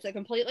series. It's a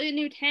completely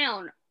new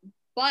town,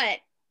 but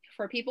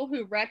for people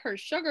who read her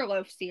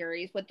Sugarloaf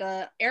series with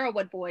the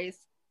Arrowwood boys,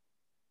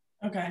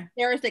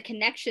 there is a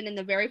connection in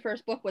the very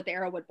first book with the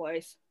Arrowwood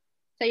boys.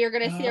 So you're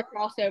going to see a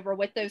crossover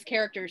with those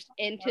characters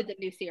into the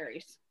new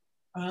series.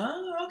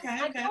 Oh, okay.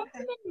 I don't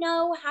even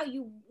know how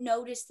you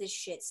noticed this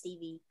shit,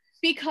 Stevie.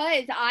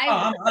 Because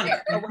I was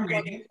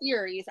the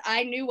series,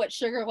 I knew what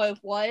Sugarloaf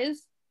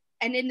was,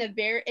 and in the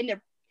very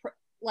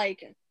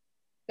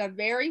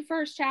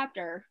first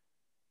chapter,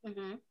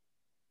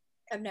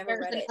 I've never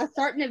read it. A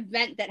certain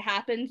event that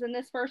happens in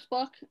this first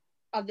book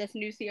of this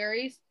new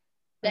series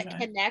that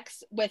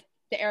connects with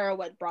the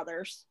Arrowwood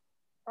brothers.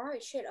 All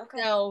right, shit.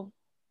 Okay. So,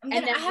 one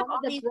of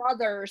the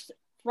brothers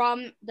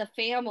from the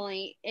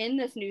family in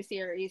this new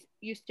series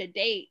used to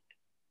date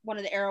one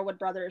of the Arrowwood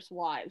brothers'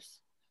 wives.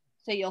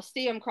 So you'll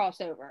see them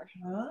cross over.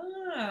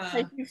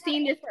 You've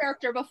seen this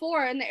character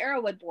before in the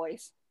Arrowwood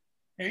boys.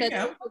 There you go.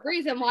 That's the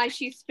reason why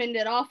she spinned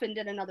it off and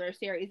did another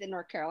series in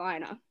North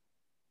Carolina.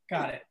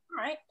 Got it.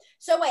 All right.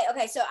 So wait,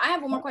 okay. So I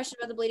have one more question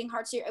about the Bleeding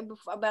Heart series,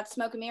 about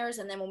Smoke and Mirrors,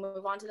 and then we'll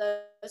move on to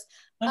those.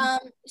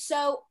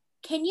 So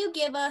can you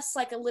give us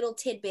like a little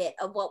tidbit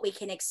of what we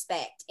can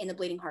expect in the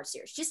Bleeding Heart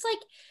series? Just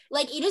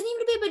like it doesn't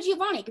even be about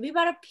Giovanni. It could be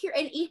about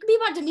it could be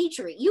about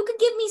Dimitri. You could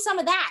give me some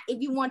of that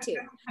if you want to.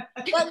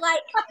 But like,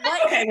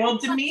 what? Okay. Well,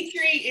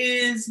 Dimitri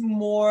is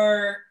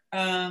more.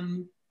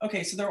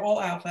 Okay, so they're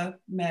all alpha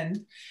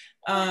men.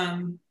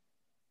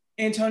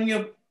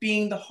 Antonio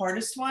being the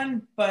hardest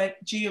one,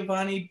 but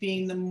Giovanni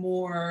being the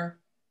more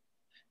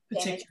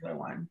particular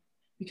one,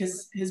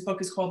 because his book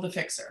is called The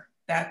Fixer.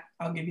 That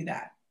I'll give you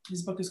that.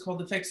 His book is called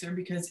The Fixer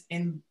because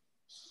in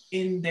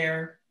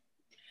their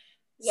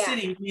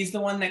city, he's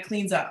the one that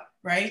cleans up,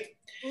 right?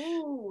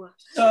 Ooh.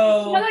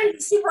 So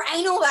he's super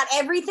anal about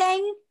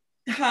everything.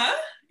 Huh?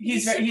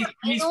 He's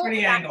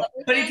pretty anal.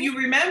 But if you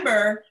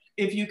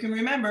can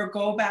remember,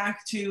 go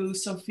back to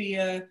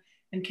Sophia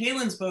and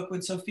Kaylin's book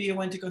when Sophia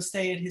went to go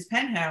stay at his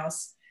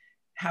penthouse.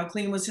 How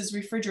clean was his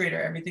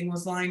refrigerator? Everything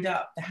was lined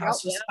up. The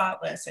house was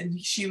spotless.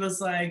 And she was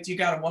like, "Do you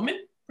got a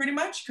woman?" Pretty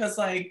much, because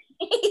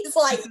he's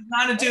like, this is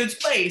not a dude's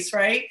place,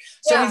 right?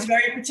 So he's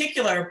very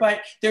particular,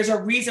 but there's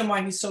a reason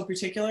why he's so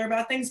particular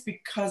about things,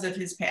 because of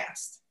his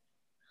past.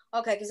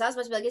 Okay, because I was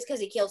supposed to be like, it's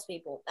because he kills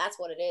people. That's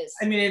what it is.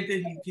 I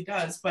mean, he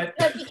does, but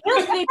because he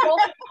kills people,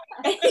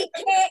 and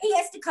he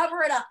has to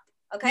cover it up.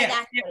 Okay,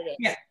 that's what it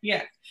is.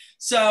 Yeah.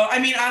 So, I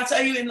mean, I'll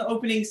tell you, in the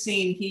opening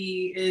scene,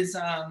 he is,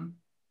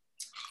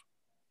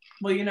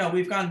 well, you know,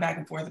 we've gone back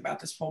and forth about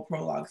this whole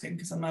prologue thing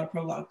because I'm not a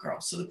prologue girl.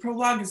 So the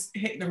prologue is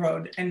hitting the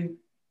road, and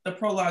the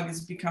prologue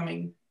is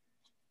becoming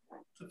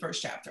the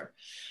first chapter.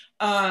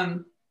 I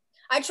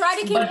tried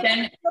to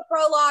convince the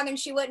prologue, and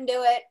she wouldn't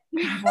do it.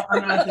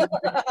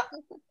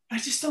 I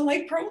just don't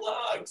like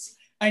prologues.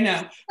 I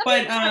know,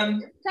 but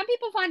some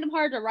people find them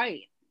hard to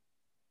write.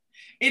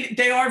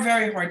 They are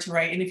very hard to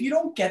write, and if you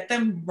don't get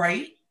them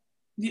right,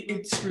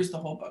 it screws the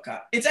whole book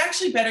up. It's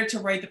actually better to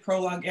write the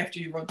prologue after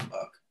you wrote the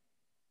book.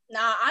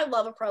 Nah, I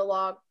love a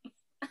prologue.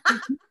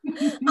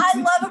 I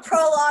love a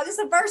prologue. It's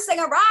the first thing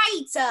I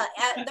write.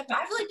 I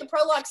feel like the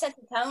prologue sets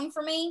the tone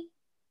for me.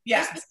 Yeah.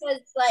 Just because,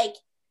 like,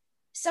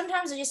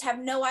 sometimes I just have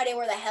no idea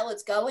where the hell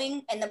it's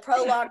going, and the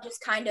prologue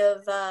just kind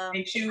of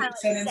makes you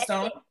set in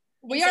stone.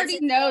 We already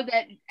know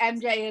that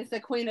MJ is the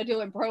queen of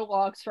doing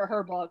prologues for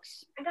her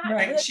books.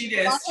 Right, she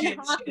did.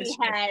 Hockey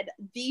had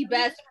the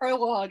best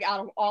prologue out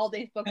of all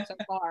these books so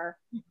far.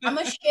 I'm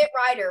a shit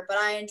writer, but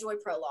I enjoy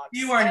prologues.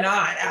 You are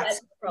not.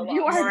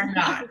 You are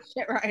not a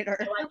shit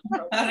writer.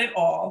 Not at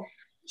all.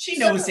 She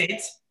knows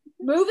it.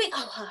 Moving.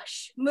 Oh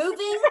hush.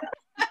 Moving.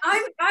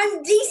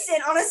 I'm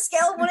decent on a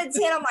scale of 1 to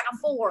 10. I'm like a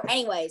 4.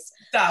 Anyways.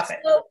 Stop it.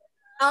 So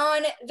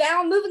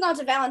moving on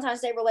to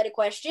Valentine's Day related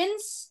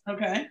questions.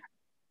 Okay.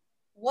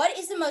 What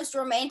is the most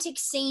romantic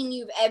scene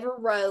you've ever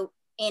wrote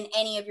in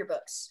any of your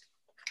books?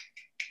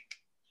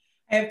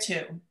 I have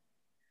 2.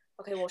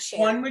 Okay, well, share.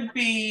 One would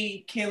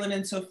be Kaylin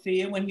and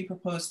Sophia when he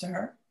proposed to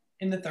her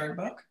in the 3rd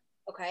book.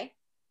 Okay.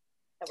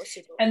 That was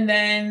super. And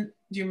then,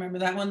 do you remember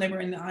that one? They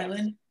were in the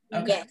island?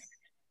 Okay. Yes.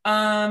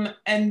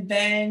 And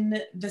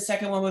then the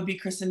second one would be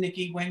Chris and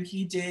Nikki when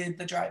he did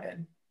the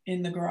drive-in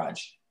in the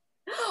garage.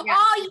 Yeah.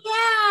 Oh,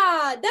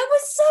 yeah. That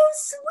was so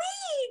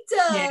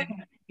sweet.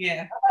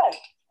 Yeah.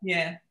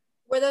 Yeah.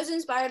 Were those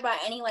inspired by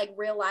any like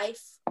real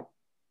life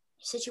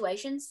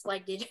situations?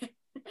 Like, did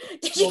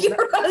you get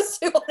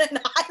proposed to on an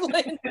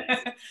island?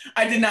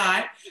 I did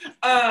not.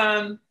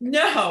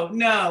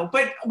 No.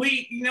 But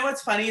you know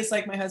what's funny? It's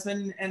like my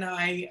husband and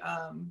I,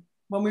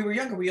 when we were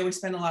younger, we always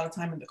spent a lot of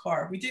time in the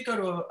car. We did go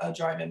to a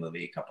drive-in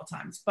movie a couple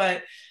times,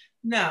 but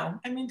no.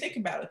 I mean, think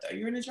about it though.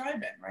 You're in a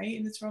drive-in, right?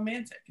 And it's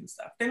romantic and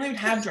stuff. They don't even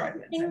have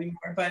drive-ins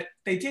anymore, but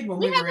they did when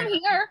we were in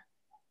here.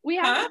 We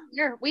have one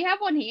here. We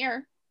have one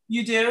here.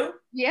 You do?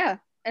 Yeah.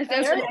 It's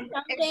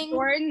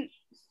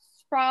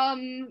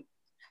from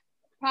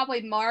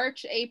probably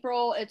March,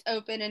 April. It's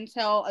open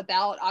until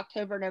about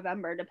October,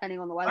 November, depending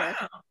on the weather.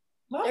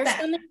 Wow. There's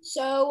something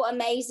so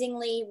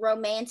amazingly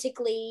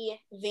romantically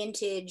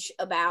vintage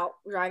about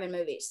drive-in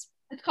movies.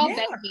 It's called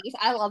Benji's.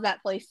 I love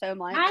that place so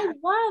much. I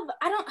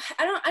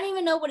don't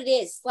even know what it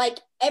is. Like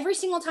every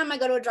single time I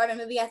go to a drive-in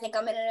movie, I think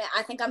I'm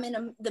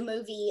in the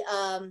movie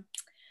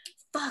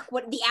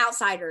The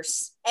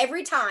Outsiders.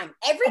 Every time.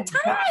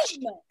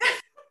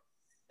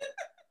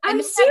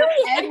 I'm serious.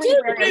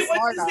 Wait,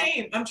 what's his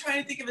name? I'm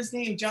trying to think of his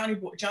name. Johnny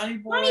Boy.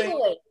 Pony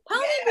Boy.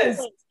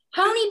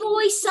 Pony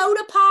Boy,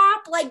 Soda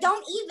Pop. Like,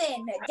 don't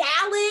even.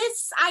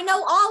 Dallas. I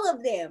know all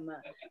of them.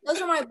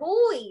 Those are my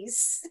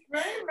boys.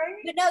 Right.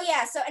 But no,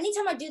 yeah. So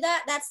anytime I do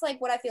that, that's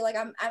like what I feel like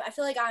I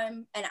feel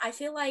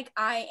like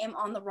I am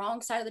on the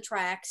wrong side of the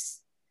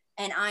tracks.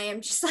 And I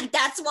am just like,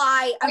 that's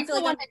why I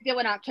feel like I'm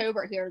doing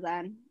October here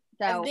then.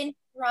 So I've been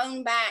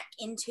thrown back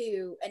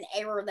into an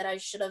era that I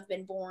should have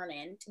been born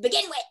in to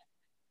begin with.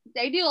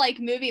 They do like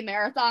movie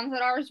marathons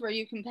at ours where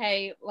you can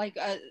pay like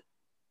a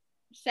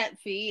set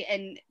fee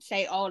and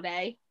stay all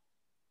day.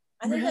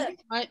 I think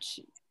that's much.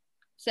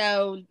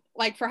 So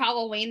like for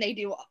Halloween they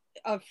do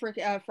a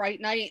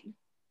Fright Night.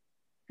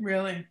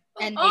 Really?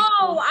 And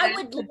I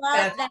would love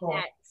that. Cool.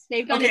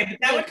 They've done but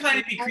that would kind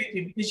of be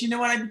creepy because you know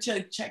what? I'd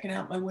be checking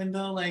out my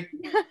window like.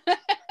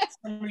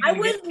 I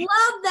would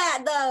love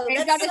that though.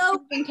 That's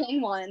so Stephen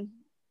King one.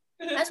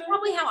 That's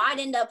probably how I'd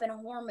end up in a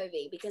horror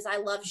movie because I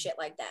love shit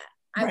like that.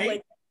 I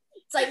would.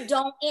 It's like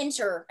don't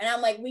enter, and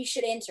I'm like we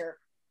should enter.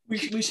 We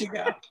should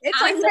go.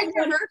 It's like the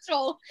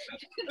commercial.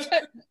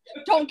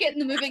 Don't get in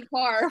the moving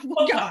car.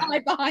 We'll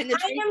hide behind the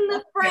tree. I am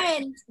the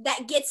friend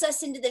that gets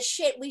us into the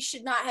shit we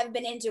should not have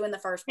been into in the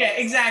first place. Yeah,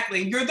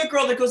 exactly. You're the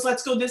girl that goes,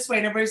 let's go this way.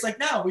 And everybody's like,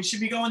 no, we should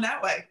be going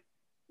that way.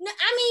 No,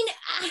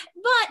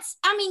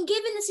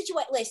 given the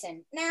situation,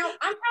 listen, now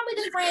I'm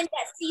probably the friend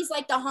that sees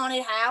like the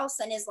haunted house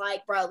and is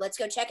like, bro, let's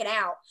go check it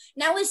out.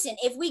 Now, listen,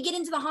 if we get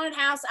into the haunted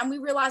house and we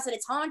realize that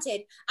it's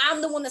haunted,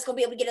 I'm the one that's going to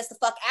be able to get us the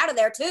fuck out of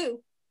there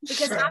too.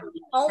 Because I'm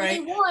the only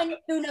one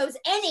who knows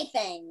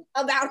anything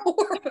about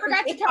horror.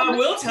 I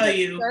will tell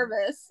you,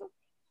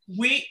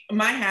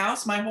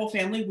 my whole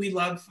family, we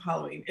love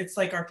Halloween. It's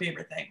like our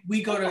favorite thing.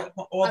 We go to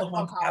all the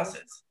haunted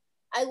houses.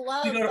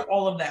 We go to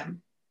all of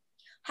them.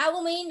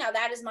 Halloween, now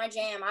that is my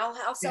jam.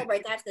 I'll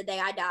celebrate that to the day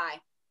I die.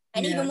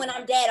 And even when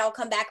I'm dead, I'll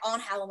come back on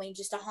Halloween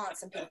just to haunt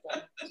some people.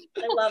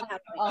 I love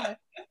Halloween.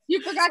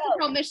 You forgot to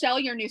tell Michelle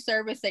your new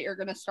service that you're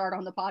going to start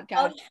on the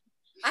podcast.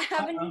 I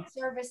have a new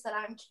service that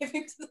I'm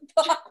giving to the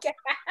podcast.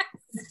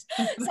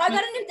 So I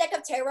got a new deck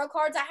of tarot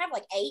cards. I have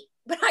like 8,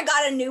 but I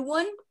got a new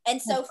one. And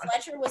so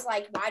Fletcher was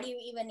like, why do you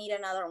even need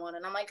another one?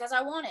 And I'm like, because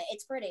I want it.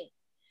 It's pretty.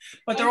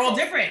 But they're all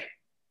different.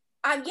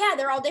 Yeah,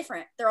 they're all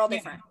different.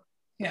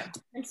 Yeah.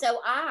 And so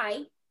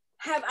I'm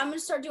going to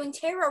start doing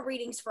tarot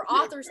readings for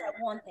authors that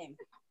want them.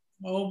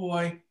 Oh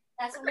boy.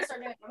 That's what I'm going to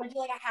start doing. I'm going to do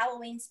like a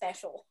Halloween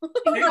special.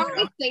 I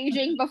was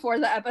staging before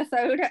the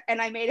episode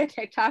and I made a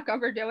TikTok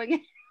of her doing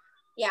it.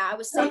 Yeah, I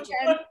was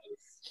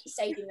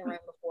staging the room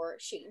before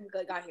she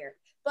got here.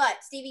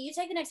 But Stevie, you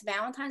take the next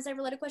Valentine's Day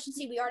related question.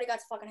 See, we already got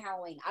to fucking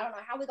Halloween. I don't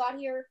know how we got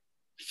here,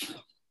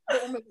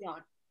 but we're moving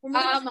on.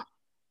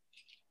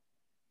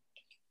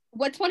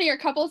 What's one of your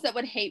couples that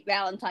would hate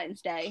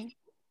Valentine's Day?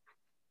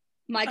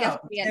 My guess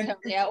would be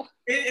Antonio.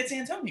 It's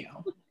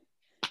Antonio.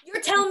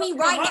 You're telling me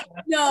right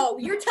now. No,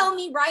 you're telling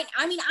me right.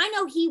 I mean, I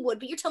know he would,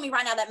 but you're telling me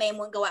right now that man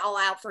wouldn't go all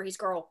out for his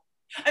girl.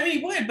 I mean,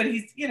 he would, but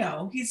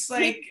he's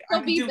like, I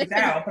can do it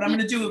without, but I'm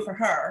gonna do it for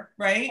her,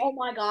 right? Oh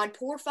my God,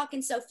 poor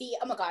fucking Sophia.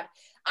 Oh my God,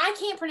 I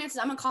can't pronounce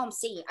it. I'm gonna call him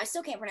C. I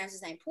still can't pronounce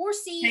his name. Poor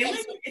C.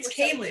 Kaylin? It's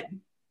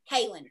Kaylin.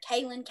 Kaylin.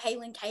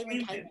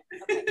 Okay.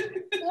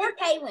 Poor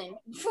Kaylin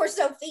for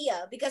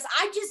Sophia, because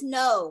I just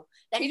know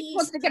that he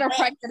wants to get her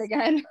pregnant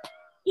again.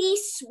 He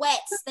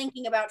sweats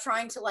thinking about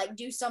trying to like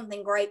do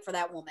something great for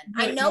that woman.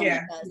 I know he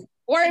does.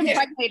 Or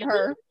impregnate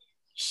her.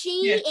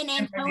 She in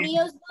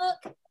Antonio's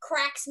book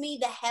cracks me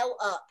the hell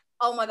up.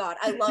 Oh my God,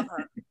 I love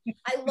her.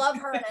 I love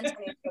her in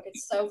Antonio's book.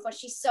 It's so fun.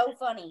 She's so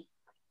funny.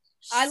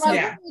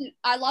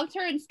 I loved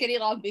her in Skinny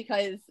Love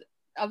because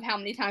of how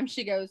many times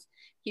she goes,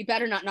 "He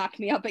better not knock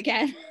me up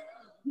again."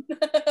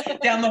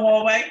 Down the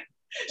hallway.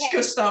 She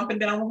goes stomping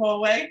down the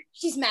hallway.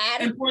 She's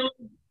mad. And poor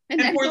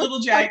little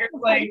Jagger's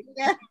like,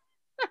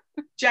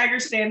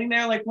 Jagger's standing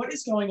there like, what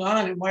is going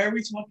on? And why are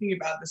we talking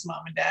about this,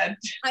 Mom and Dad?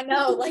 I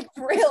know, like,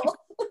 for real.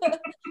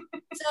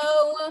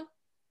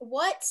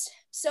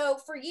 So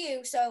for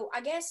you,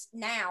 I guess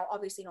now,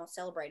 obviously you don't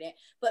celebrate it,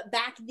 but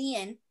back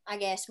then, I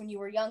guess when you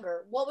were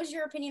younger, what was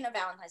your opinion of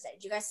Valentine's Day?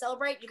 Did you guys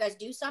celebrate? Did you guys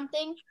do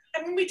something?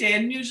 I mean, we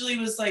did. Usually it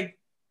was like,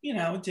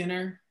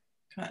 dinner,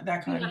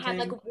 that kind of thing.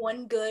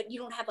 You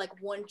don't have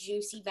like one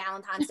juicy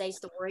Valentine's Day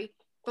story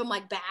from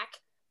like back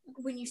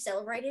when you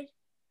celebrated?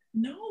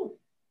 No.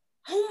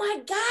 Oh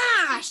my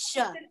gosh.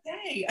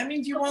 I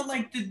mean, do you want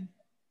like the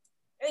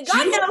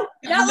God, no.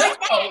 Not like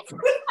that.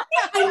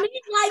 I mean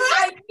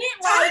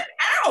like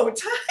out.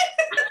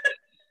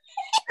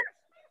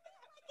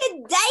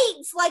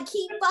 Dates, like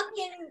he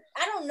fucking,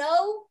 I don't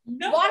know,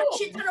 bought a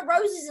shit ton of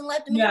roses and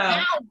left them in the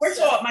house.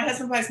 First of all, my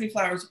husband buys me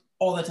flowers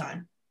all the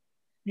time.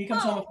 He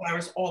comes home with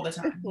flowers all the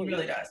time. He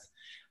really does.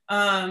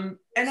 And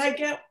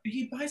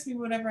he buys me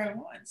whatever I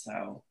want.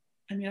 So,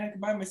 I mean, I can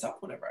buy myself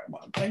whatever I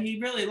want. But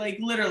he really, like,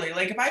 literally,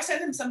 like, if I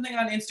send him something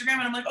on Instagram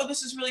and I'm like, oh,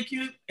 this is really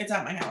cute, it's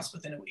at my house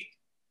within a week.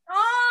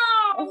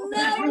 Oh,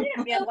 no,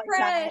 so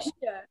fresh.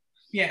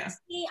 Yeah.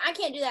 See, I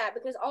can't do that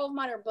because all of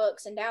mine are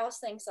books, and Dallas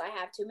thinks I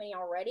have too many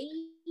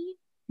already.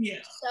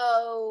 Yeah.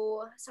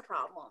 So, it's a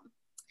problem.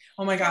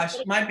 Oh my gosh.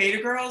 My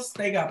beta girls,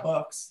 they got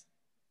books.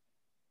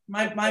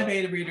 My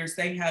beta readers,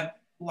 they have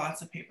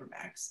lots of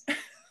paperbacks. Me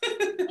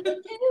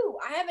too.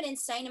 I have an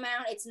insane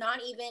amount. It's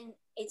not even,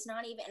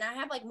 and I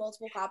have like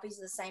multiple copies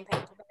of the same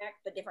paperback,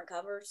 but different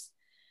covers.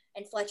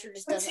 And Fletcher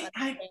just doesn't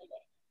understand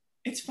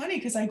it. It's funny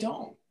because I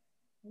don't.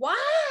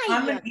 Why?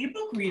 I'm an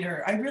ebook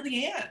reader. I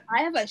really am.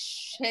 I have a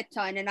shit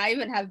ton, and I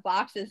even have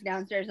boxes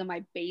downstairs in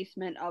my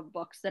basement of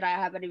books that I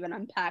haven't even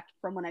unpacked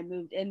from when I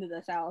moved into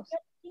this house.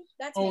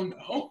 That's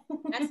no.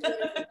 That's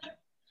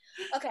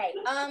okay.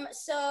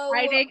 So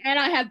writing, and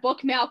I have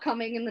book mail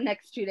coming in the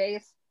next 2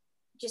 days.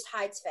 Just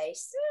hides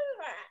face.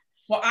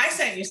 Well, I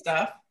sent you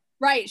stuff.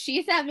 Right.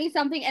 She sent me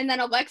something, and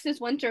then Alexis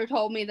Winter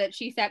told me that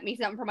she sent me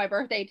something for my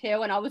birthday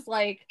too, and I was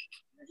like,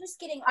 just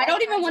getting I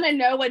don't even want to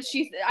know what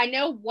I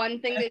know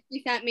one thing that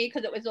she sent me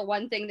because it was the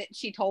one thing that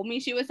she told me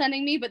she was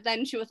sending me, but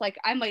then she was like,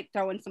 I might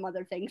throw in some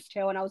other things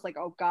too, and I was like,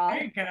 oh God.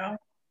 There you go.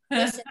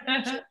 Listen,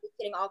 she's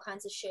getting all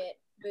kinds of shit.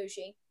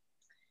 Bougie.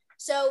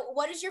 So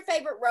what is your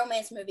favorite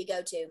romance movie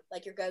go-to?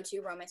 Like your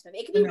go-to romance movie?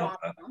 It could be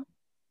rom-com.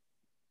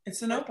 It's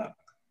The Notebook.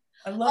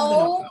 I love The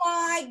Notebook. Oh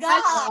my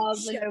God. I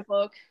love The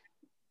Notebook.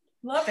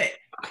 Love it.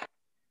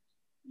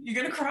 You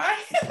gonna cry?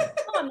 No,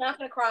 I'm not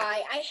gonna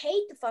cry. I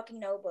hate the fucking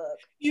Notebook.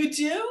 You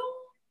do?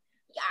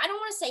 Yeah, I don't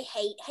want to say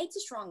hate. Hate's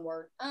a strong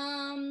word.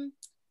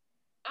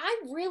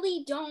 I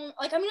really don't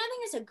like. I mean, I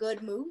think it's a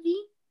good movie.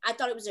 I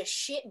thought it was a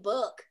shit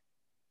book.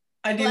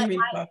 I didn't read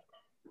the book.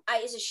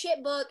 It's a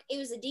shit book. It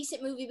was a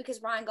decent movie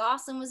because Ryan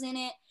Gosling was in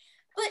it.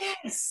 But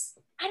yes.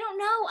 I don't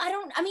know.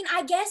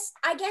 I guess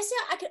I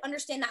could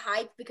understand the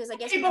hype because I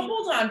guess. Okay, but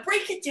hold on.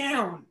 Break it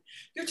down.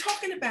 You're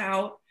talking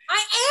about.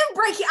 I have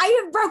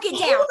broke it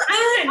down.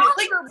 Hold on.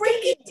 Like,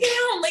 break it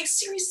down. Like,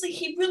 seriously,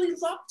 he really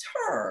loved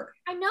her.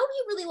 I know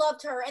he really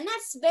loved her, and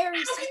that's very.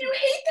 How can you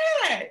hate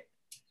that?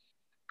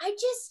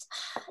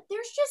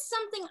 There's just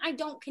something I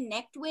don't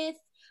connect with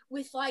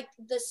like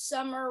the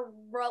summer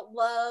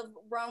love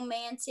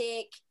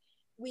romantic.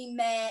 We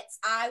met,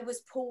 I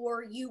was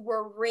poor, you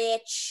were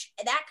rich,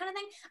 that kind of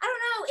thing. I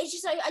don't know. It's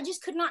just, I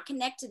just could not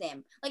connect to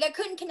them. Like, I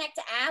couldn't connect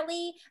to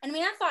Allie. And I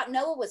mean, I thought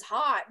Noah was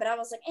hot, but I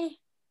was like, meh.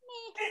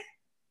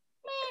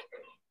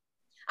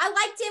 I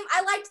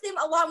liked them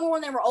a lot more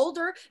when they were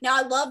older. Now,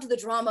 I loved the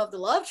drama of the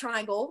love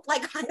triangle.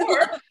 Like,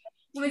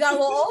 when we got a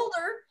little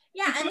older.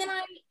 Yeah, and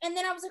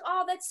then I was like,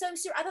 oh, that's so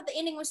super. I thought the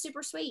ending was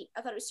super sweet.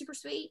 I thought it was super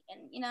sweet,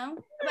 and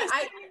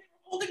but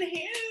holding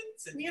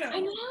hands, and I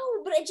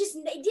know, but it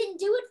didn't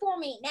do it for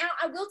me. Now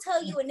I will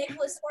tell you a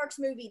Nicholas Sparks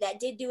movie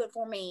that did do it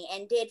for me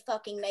and did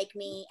fucking make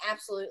me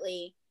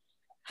absolutely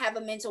have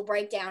a mental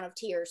breakdown of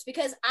tears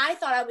because I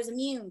thought I was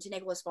immune to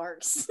Nicholas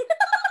Sparks.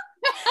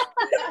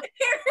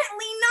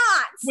 Apparently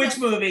not. Which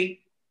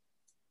movie?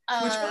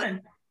 Which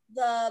one?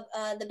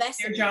 The best.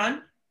 Dear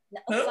John.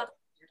 No,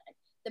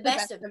 the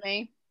best of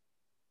me.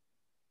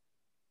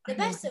 The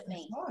best of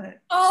me.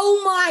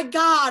 Oh my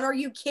God, are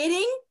you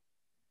kidding?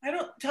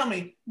 Tell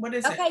me, what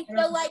is it? Okay,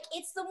 so like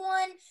it's the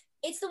one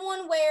It's the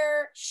one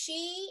where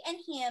she and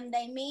him,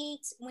 they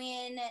meet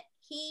when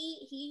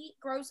he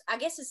grows. I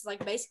guess it's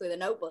like basically The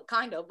Notebook,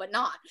 kind of, but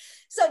not.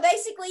 So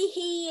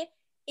basically,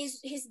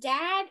 his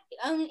dad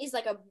is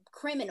like a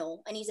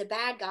criminal, and he's a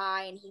bad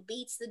guy, and he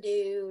beats the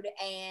dude,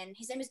 and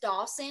his name is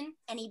Dawson,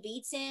 and he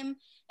beats him,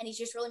 and he's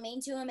just really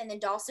mean to him, and then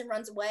Dawson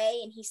runs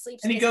away, and he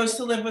sleeps. And he goes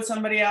to live with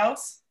somebody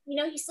else.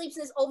 He sleeps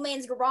in this old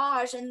man's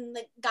garage, and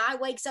the guy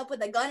wakes up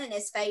with a gun in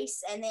his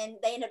face, and then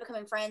they end up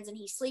becoming friends, and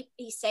he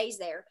stays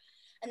there.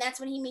 And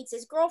that's when he meets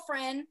his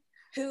girlfriend,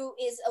 who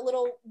is a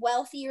little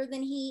wealthier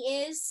than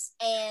he is.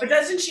 And but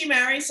doesn't she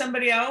marry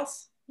somebody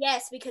else?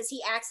 Yes, because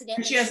he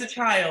accidentally. And she has a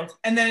child,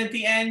 and then at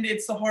the end,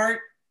 it's the heart,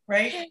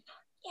 right?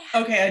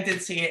 Yeah. Okay, I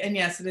did see it, and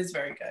yes, it is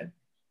very good.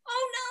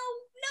 Oh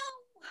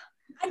no!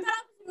 I thought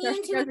I was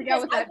immune to it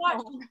because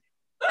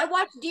I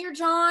watched Dear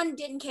John,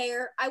 didn't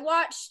care. I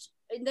watched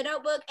The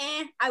Notebook,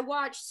 and I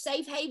watched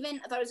Safe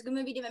Haven. I thought it was a good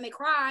movie, didn't make me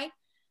cry.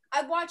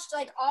 I watched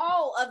like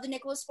all of the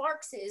Nicholas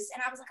Sparkses,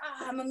 and I was like,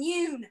 "Oh, I'm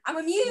immune. I'm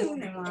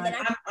immune." Oh, and then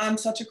I'm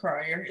such a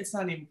crier. It's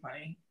not even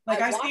funny.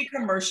 Like I see a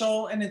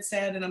commercial and it's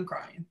sad, and I'm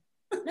crying.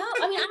 No,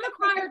 I mean I'm a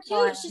crier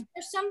too. It's just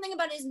there's something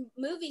about his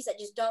movies that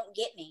just don't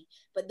get me.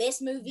 But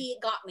this movie,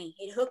 it got me.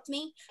 It hooked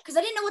me because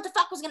I didn't know what the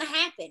fuck was gonna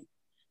happen.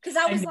 Because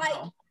I was like,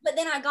 but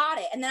then I got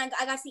it, and then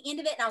I got to the end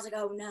of it, and I was like,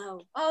 oh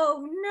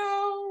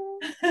no,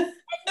 and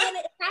then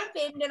it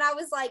happened, and I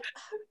was like.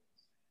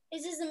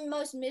 This is the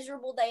most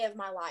miserable day of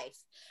my life.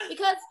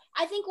 Because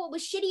I think what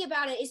was shitty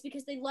about it is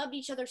because they loved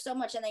each other so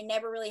much and they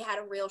never really had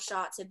a real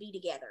shot to be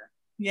together.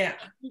 Yeah.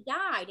 And he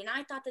died. And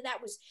I thought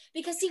that was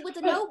because see, with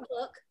the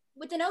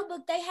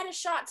notebook, they had a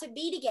shot to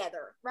be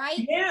together, right?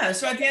 Yeah.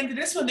 So at the end of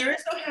this one, there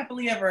is no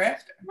happily ever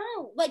after.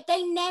 No, like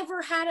they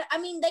never had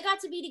they got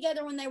to be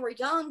together when they were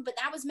young, but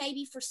that was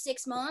maybe for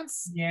 6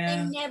 months. Yeah.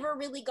 They never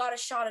really got a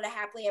shot at a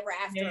happily ever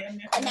after. Yeah.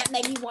 And that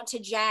made me want to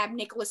jab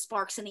Nicholas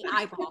Sparks in the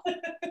eyeball.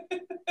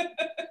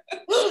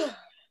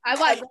 I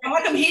like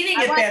I'm heating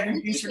it there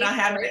for not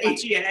having an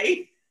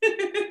HEA. I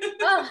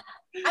mean,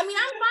 I'm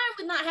fine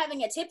with not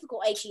having a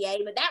typical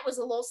HEA, but that was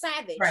a little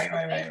savage. Right.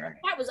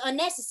 That was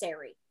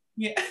unnecessary.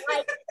 Yeah.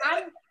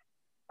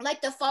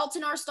 Like The Fault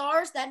in Our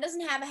Stars, that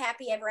doesn't have a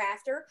happy ever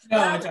after. No,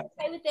 but I was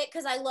okay with it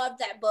because I loved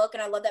that book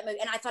and I love that movie,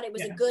 and I thought it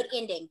was a good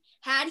ending.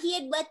 Had he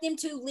had let them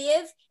two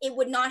live, it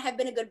would not have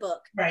been a good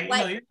book. Right.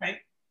 Like, no, you're right.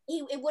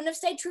 It wouldn't have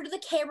stayed true to the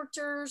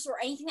characters or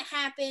anything that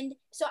happened.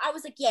 So I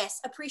was like, yes,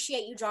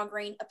 appreciate you, John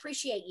Green.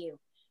 Appreciate you.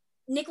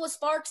 Nicholas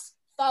Sparks,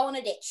 fall in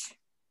a ditch.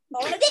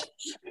 Fall in a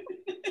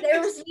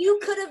ditch. You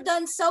could have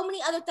done so many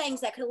other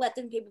things that could have let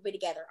them people be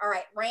together. All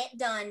right, rant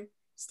done.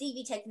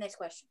 Stevie, take the next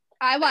question.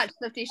 I watched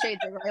 50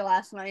 Shades of Grey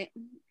last night.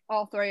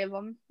 All 3 of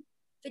them.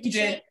 50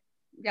 Shades?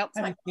 Yep. I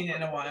haven't seen it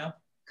in a while.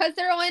 Because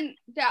they're on,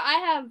 I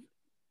have,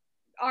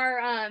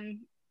 our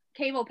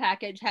cable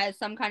package has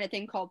some kind of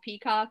thing called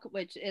Peacock,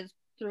 which is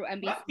through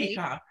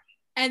NBC,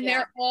 and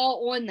they're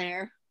all on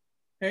there.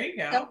 There you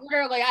go. So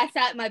literally, I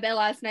sat in my bed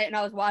last night and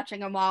I was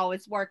watching them while I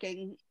was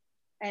working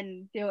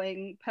and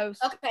doing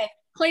post. Okay.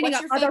 Cleaning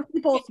up other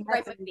people's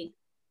movie.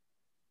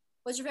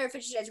 What's your favorite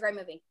 50 Shades of Grey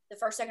movie? The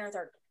first, second, or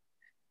third?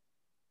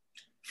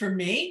 For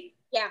me?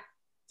 Yeah.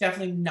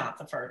 Definitely not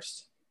the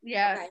first.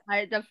 Yeah,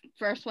 okay. The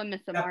first one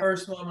missed the mark. The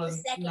first one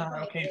was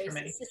not okay for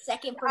me. It's the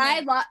second for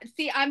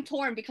me. I'm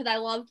torn because I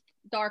love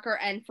Darker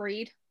and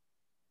Freed.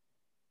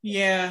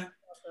 Yeah.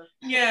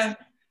 Yeah.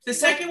 The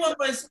second one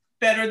was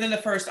better than the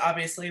first,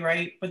 obviously,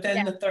 right? But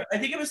then the third, I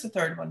think it was the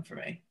third one for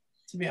me,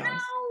 to be honest.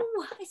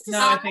 No, it's the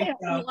I think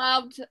so.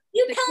 Loved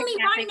you tell me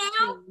right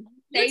now.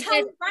 You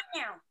tell me right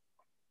now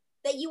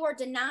that you are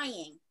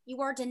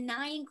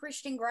denying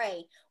Christian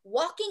Grey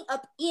walking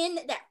up in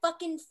that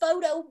fucking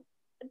photo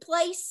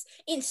place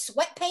in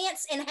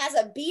sweatpants and has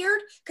a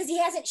beard because he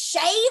hasn't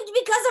shaved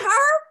because of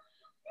her.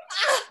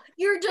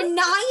 You're denying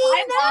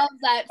I love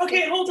that.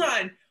 Okay, hold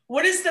on.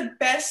 What is the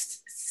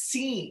best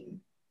scene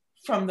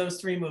from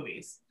those 3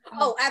 movies?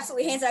 Oh,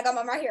 absolutely. Hands down, I got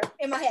mine right here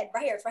in my head.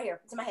 Right here. It's right here.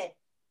 It's in my head.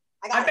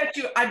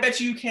 I bet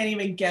you can't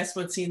even guess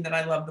what scene that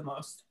I love the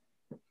most.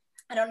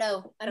 I don't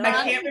know. I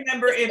can't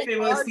remember if it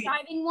was the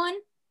driving one.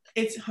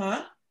 It's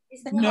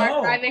Is the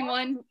car driving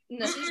one?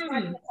 No. She's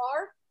driving the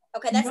car.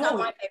 Okay, that's not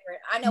my favorite.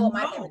 I know what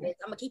my favorite is.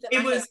 I'm gonna keep it.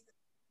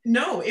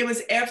 It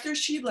was after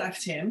she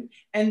left him,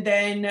 and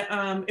then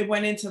it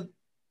went into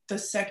the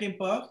second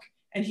book,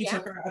 and he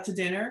took her out to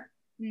dinner.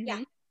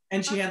 Yeah.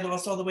 And she had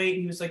lost all the weight,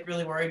 and he was like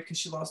really worried because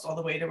she lost all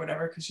the weight or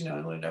whatever, because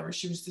whatever,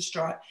 she was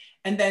distraught.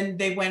 And then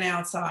they went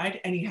outside,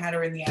 and he had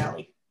her in the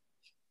alley.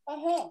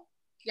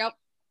 Yep.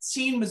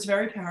 Scene was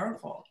very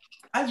powerful.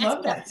 I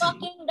love that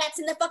scene. That's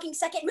in the fucking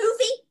second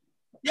movie.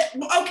 Yeah,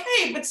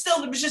 okay, but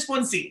still, it was just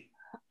one scene.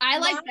 I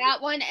like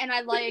that one, and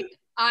I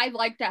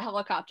like that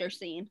helicopter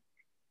scene.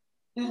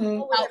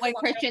 Mm-hmm. When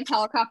Christian's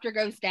helicopter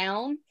goes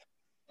down.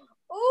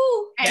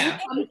 Ooh, and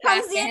he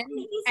comes in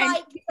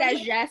and he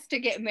says yes to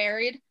get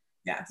married.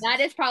 Yes. That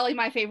is probably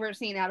my favorite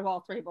scene out of all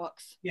 3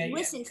 books.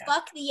 Listen,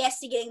 fuck the yes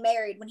to getting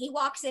married. When he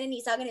walks in and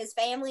he's hugging his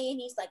family and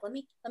he's like, let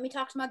me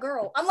talk to my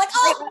girl. I'm like,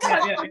 oh,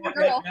 God,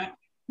 girl.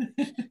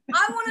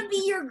 I want to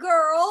be your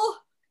girl.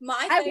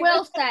 I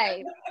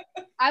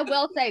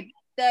will say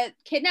the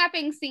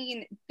kidnapping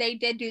scene, they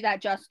did do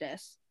that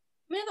justice.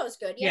 I mean, that was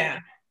good. Yeah.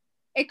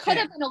 It could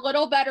have been a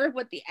little better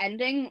with the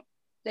ending.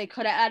 They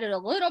could have added a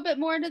little bit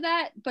more to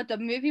that, but the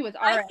movie was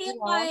already I feel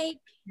long. like,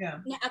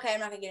 okay, I'm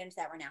not gonna get into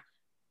that right now.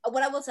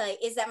 What I will say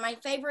is that my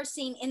favorite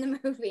scene in the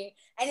movie,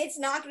 and it's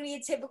not gonna be a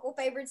typical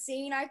favorite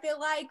scene, I feel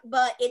like,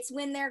 but it's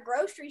when they're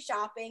grocery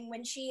shopping,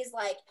 when she is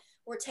like,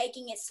 we're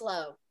taking it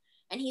slow.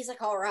 And he's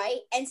like, all right.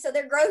 And so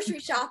they're grocery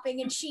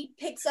shopping and she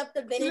picks up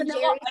the Ben and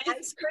Jerry's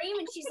ice cream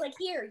and she's like,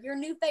 here, your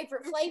new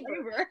favorite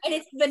flavor. And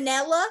it's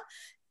vanilla.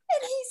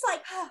 And he's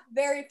like, oh,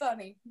 very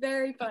funny,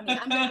 very funny.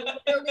 I'm going to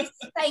literally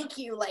thank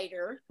you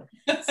later.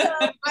 So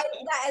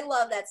I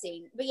love that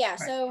scene. But yeah,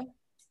 so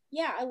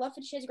yeah, I love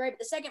Fifty Shades of Grey, but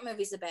the second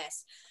movie's the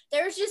best.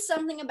 There's just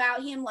something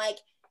about him, like,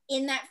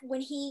 in that,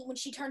 when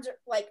she turns,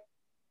 like,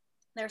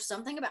 there's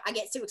something about, I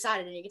get too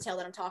excited and you can tell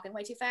that I'm talking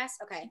way too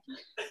fast. Okay.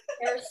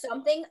 There's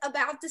something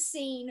about the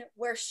scene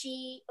where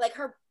she, like,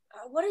 her,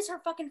 what is her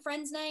fucking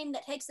friend's name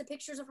that takes the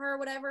pictures of her or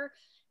whatever?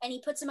 And he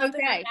puts them up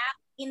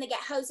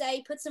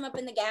Jose puts them up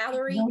in the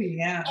gallery. Oh,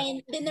 yeah.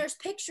 And then there's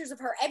pictures of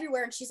her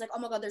everywhere. And she's like, oh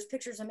my God, there's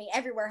pictures of me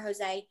everywhere,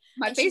 Jose.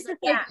 My face is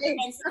like,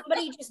 and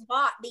somebody just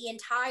bought the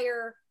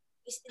entire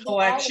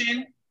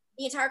collection.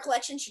 The entire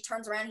collection. She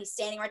turns around, he's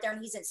standing right there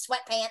and he's in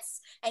sweatpants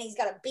and he's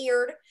got a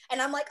beard.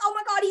 And I'm like, oh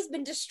my God, he's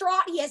been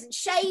distraught. He hasn't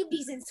shaved.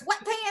 He's in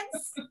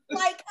sweatpants.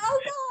 Like, oh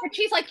God. And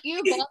she's like,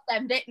 you bought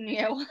them, didn't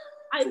you?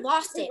 I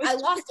lost it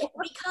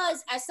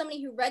because as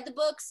somebody who read the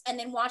books and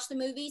then watched the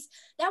movies,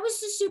 that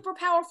was a super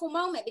powerful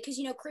moment because,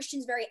 you know,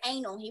 Christian's very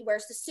anal. He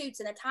wears the suits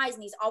and the ties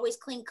and he's always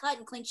clean cut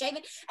and clean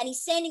shaven. And he's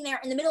standing there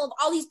in the middle of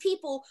all these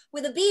people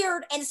with a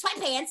beard and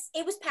sweatpants.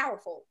 It was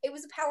powerful. It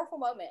was a powerful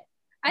moment.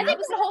 I think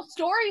the whole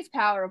story is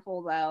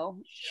powerful though.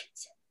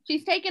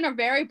 She's taken a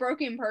very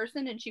broken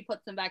person and she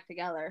puts them back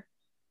together.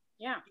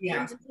 Yeah.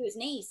 Brings him to his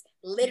knees.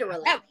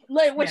 Literally.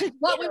 Which is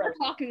what we were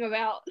talking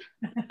about.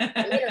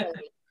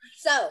 Literally.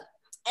 So,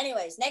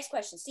 anyways, next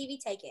question. Stevie,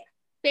 take it.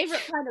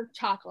 Favorite kind of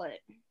chocolate?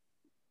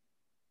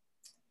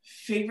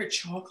 Favorite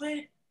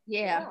chocolate?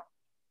 Yeah.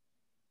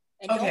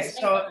 Okay,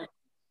 so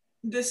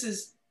this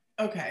is,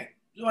 okay.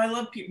 Well, I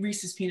love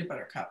Reese's peanut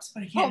butter cups,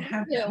 but I can't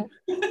have them.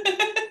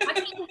 I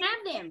can't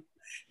have them.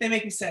 They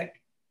make me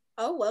sick.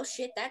 Oh, well,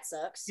 shit, that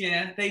sucks.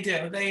 Yeah, they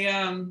do. They,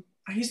 I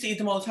used to eat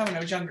them all the time when I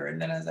was younger,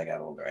 and then as I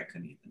got older, I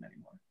couldn't eat them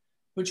anymore,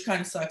 which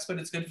kind of sucks, but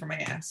it's good for my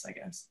ass, I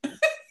guess.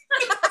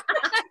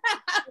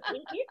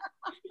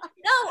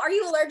 No, are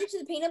you allergic to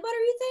the peanut butter,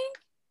 you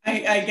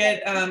think? I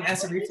get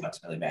acid reflux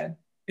really bad.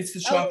 It's the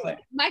chocolate.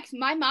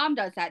 My mom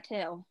does that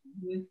too.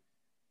 Mm-hmm.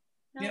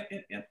 No.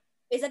 Yep.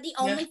 Is that the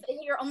only, is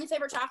it your only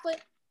favorite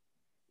chocolate?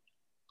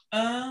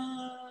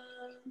 I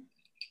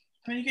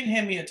mean, you can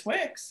hand me a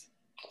Twix.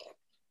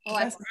 Oh,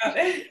 that's about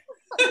it.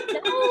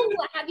 No,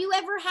 have you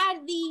ever had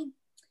the,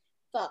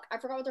 I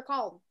forgot what they're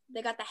called.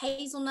 They got the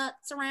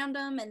hazelnuts around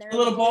them and they're the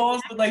little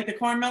balls with like the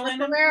caramel in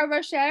them. Ferrero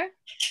Rocher.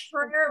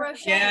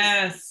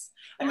 Yes.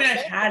 I mean, I've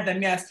had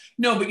them, yes.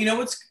 No, but you know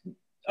what's,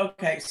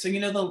 okay, so you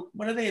know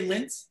what are they,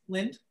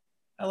 Lindt?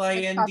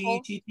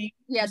 L-I-N-D-T-T?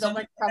 Yeah, the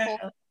Lindt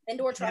truffle.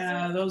 Indoor truffle.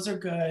 Yeah, those are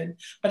good.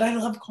 But I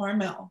love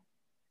caramel.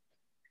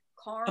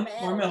 I'm a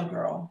caramel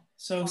girl.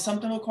 So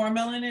something with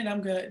caramel in it,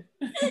 I'm good.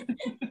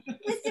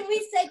 Listen,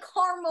 we say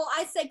caramel.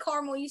 I say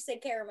caramel. You say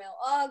caramel.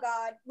 Oh,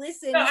 God.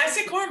 Listen. No, I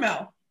say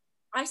caramel.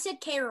 I said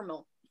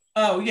caramel.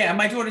 Oh, yeah.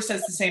 My daughter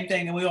says the same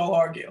thing, and we all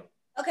argue.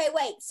 Okay,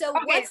 wait. So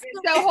what's the...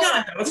 It's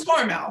not, though. It's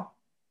caramel.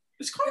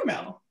 It's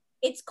caramel.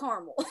 It's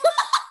caramel.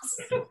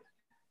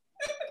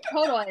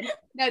 Hold on.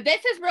 No,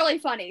 this is really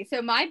funny.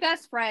 So my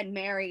best friend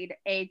married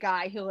a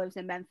guy who lives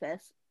in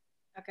Memphis.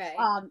 Okay.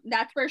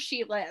 That's where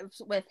she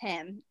lives with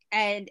him.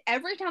 And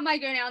every time I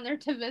go down there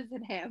to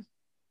visit him,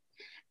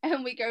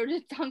 and we go to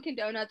Dunkin'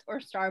 Donuts or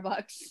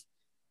Starbucks,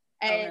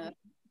 and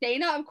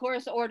Dana, of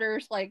course,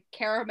 orders like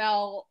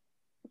caramel,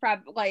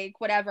 like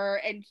whatever,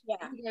 and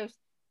he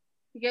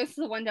goes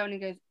to the window and he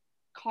goes,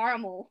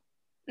 caramel.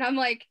 And I'm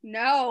like,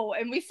 no.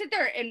 And we sit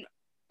there, and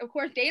of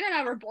course, Dana and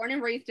I were born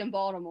and raised in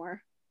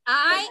Baltimore.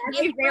 I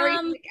am a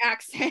very thick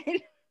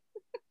accent.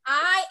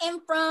 I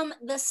am from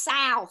the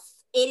South.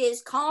 It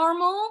is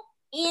caramel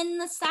in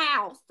the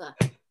South.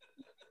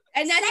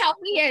 And that's how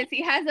he is.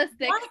 He has a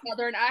thick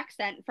Southern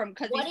accent from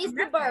because. What is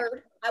the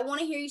bird? I want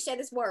to hear you say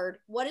this word.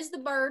 What is the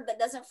bird that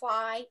doesn't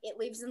fly? It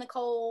lives in the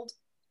cold.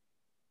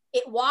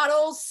 It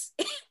waddles.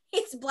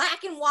 It's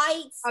black and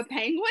white. A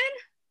penguin?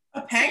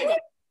 A penguin?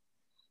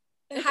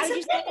 How did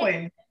you say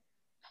penguin?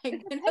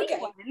 Penguin. Okay.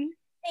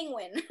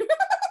 Penguin.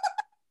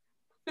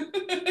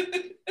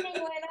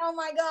 Penguin. Oh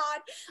my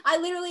God. I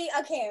literally.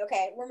 Okay.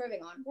 We're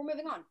moving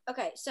on.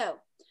 Okay. So,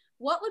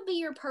 what would be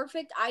your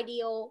perfect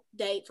ideal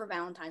date for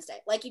Valentine's Day?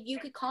 Like, if you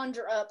could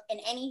conjure up in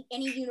any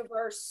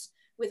universe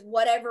with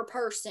whatever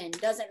person,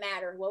 doesn't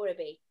matter, what would it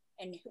be?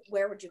 And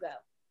where would you go?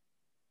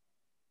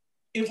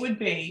 It would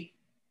be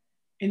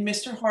in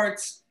Mr.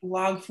 Hart's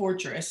log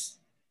fortress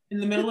in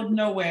the middle of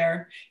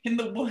nowhere in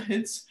the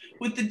woods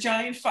with the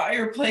giant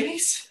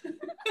fireplace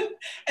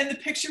and the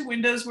picture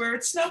windows where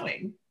it's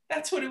snowing.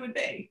 That's what it would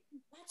be.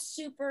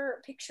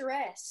 super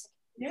picturesque.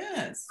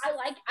 Yes.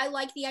 I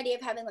like the idea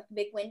of having like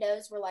big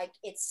windows where like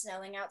it's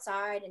snowing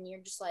outside and you're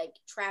just like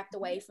trapped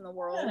away from the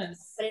world.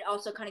 Yes. But it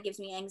also kind of gives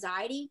me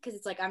anxiety because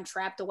it's like I'm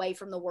trapped away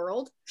from the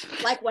world.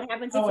 Like what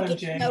happens if OMG. you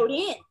get snowed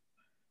in?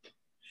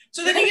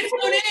 So then you get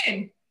snowed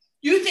in.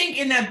 You think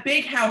in that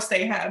big house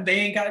they have, they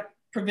ain't got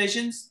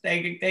provisions?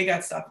 They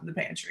got stuff in the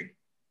pantry.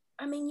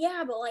 I mean,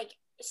 yeah, but like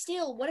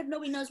still, what if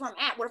nobody knows where I'm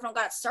at? What if I don't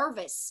got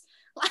service?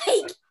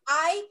 Like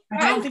I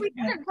we're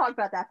gonna talk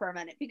about that for a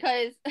minute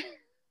because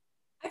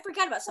I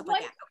forgot about stuff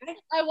like that. Okay.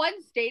 I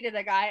once dated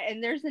a guy,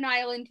 and there's an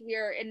island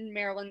here in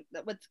Maryland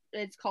that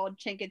it's called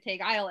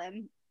Chincoteague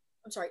Island.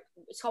 I'm sorry,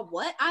 it's called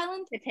what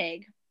island?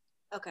 Chincoteague.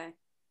 Okay.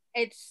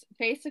 It's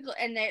basically,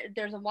 and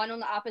there's a one on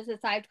the opposite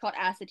side called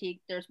Assateague.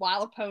 There's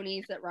wild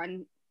ponies that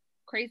run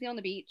crazy on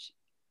the beach.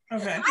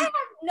 Okay. I have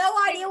no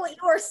idea what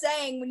you were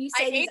saying when you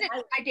say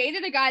I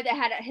dated a guy that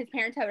had his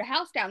parents had a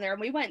house down there,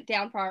 and we went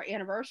down for our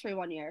anniversary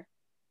one year.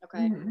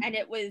 Okay. And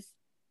it was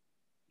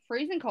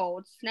freezing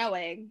cold,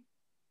 snowing.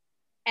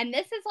 And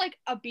this is like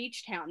a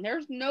beach town.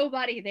 There's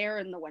nobody there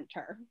in the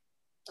winter.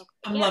 Okay.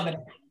 I'm loving it.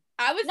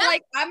 I was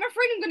like, I'm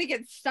afraid I'm going to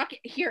get stuck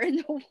here in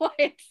the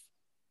woods.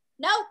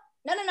 No.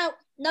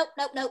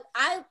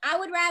 I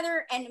would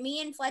rather, and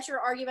me and Fletcher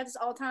argue about this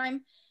all the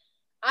time,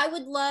 I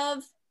would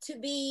love to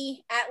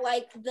be at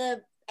like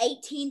the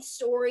 18th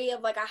story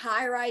of like a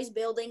high-rise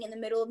building in the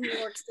middle of New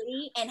York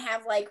City and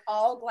have like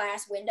all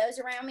glass windows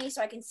around me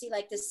so I can see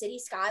like the city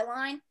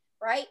skyline,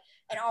 right?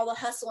 And all the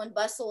hustle and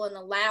bustle and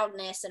the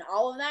loudness and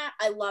all of that.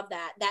 I love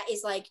that.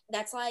 That's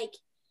like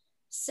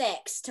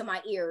sex to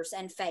my ears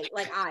and face,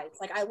 like eyes.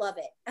 Like I love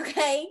it.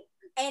 Okay.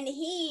 And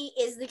he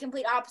is the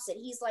complete opposite.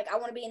 He's like, I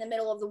want to be in the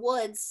middle of the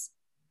woods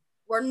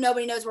where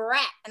nobody knows where we're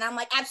at. And I'm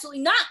like,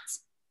 absolutely not.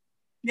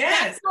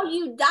 Yes. That's how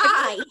you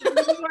die.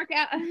 Work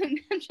out.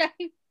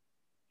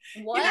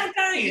 What?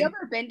 Have you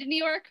ever been to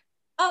New York?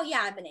 Oh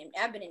yeah, I've been in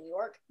New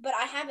York, but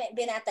I haven't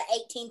been at the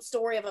 18th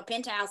story of a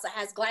penthouse that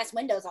has glass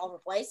windows all over the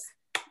place.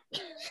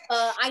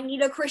 I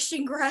need a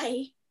Christian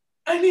Grey.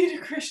 I need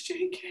a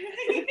Christian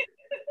Grey.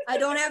 I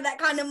don't have that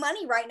kind of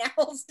money right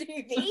now,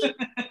 Stevie.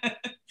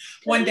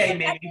 One day,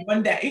 maybe.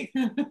 One day.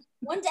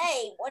 One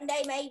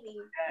day, maybe.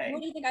 Okay.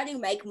 What do you think I do?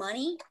 Make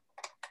money?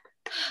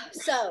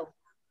 So,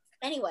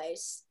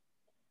 anyways.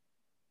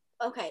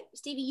 Okay,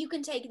 Stevie, you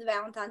can take the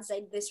Valentine's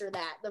Day this or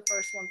that. The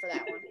first one for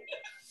that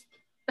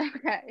one.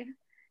 Okay.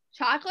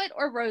 Chocolate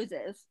or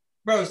roses?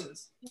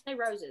 Roses. You say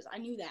roses. I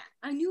knew that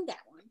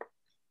one.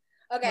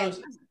 Okay.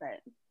 Roses.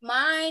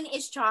 Mine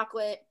is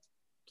chocolate.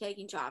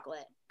 Taking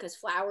chocolate because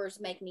flowers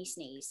make me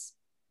sneeze.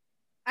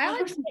 I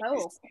like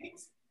both.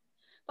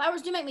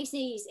 Flowers do make me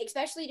sneeze,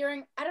 especially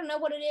during, I don't know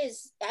what it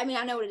is. I mean,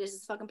 I know what it is.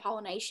 It's fucking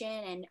pollination.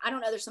 And I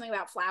don't know. There's something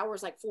about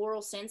flowers, like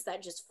floral scents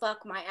that just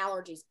fuck my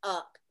allergies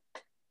up.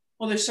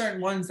 Well, there's certain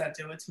ones that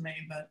do it to me,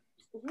 but.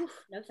 Oof,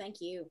 no,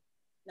 thank you.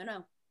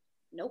 No.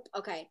 Nope.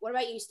 Okay. What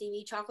about you,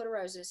 Stevie? Chocolate or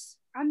roses?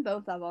 I'm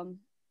both of them.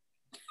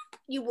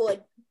 You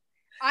would.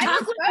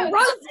 Chocolate or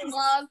roses?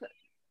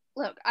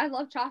 I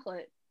love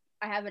chocolate.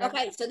 I have it.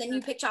 Okay, so then you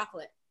pick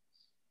chocolate.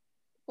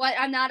 But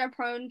I'm not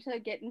prone to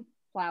getting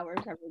flowers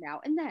every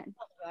now and then.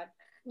 Oh my God.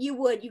 You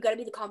would. You got to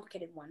be the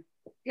complicated one.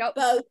 Yep.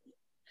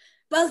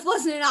 Both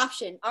wasn't an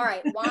option. All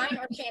right. Wine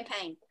or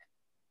champagne?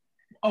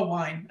 Oh,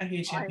 wine. I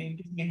hate champagne.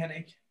 It gives me a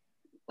headache.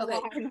 Okay.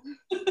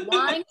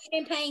 Wine,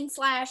 champagne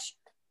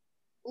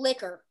 /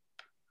 liquor.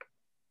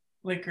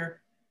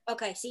 Liquor.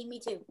 Okay. See, me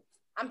too.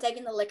 I'm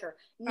taking the liquor.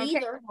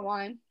 Neither.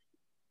 Wine.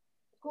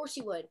 Of course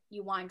you would.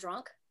 You wine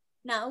drunk?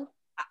 No.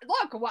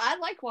 Look, I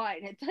like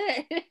wine.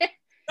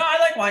 No, I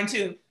like wine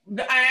too.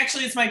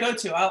 It's my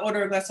go-to. I'll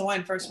order a glass of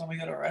wine first when we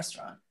go to a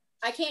restaurant.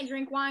 I can't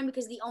drink wine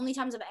because the only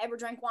times I've ever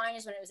drank wine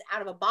is when it was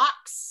out of a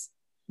box.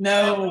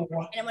 No.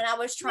 And when I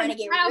was trying to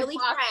get really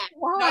trapped.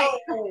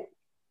 No.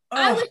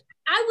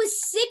 I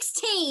was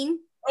 16 and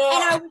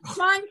I was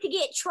trying to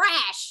get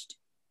trashed.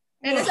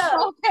 And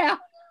so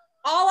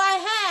all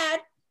I had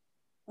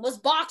was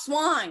box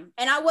wine,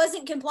 and I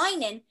wasn't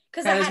complaining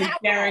because I had a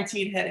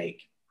guaranteed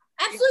headache.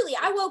 Absolutely.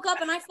 I woke up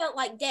and I felt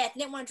like death.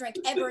 Didn't want to drink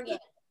ever again.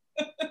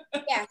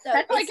 Yeah, so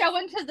that's like I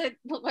went to the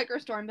liquor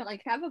store and been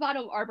like, have a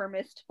bottle of Arbor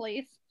Mist,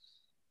 please.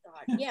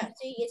 God, yeah.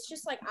 See, it's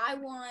just like I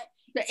want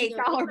the $8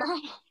 bottle.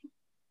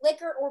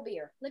 Liquor or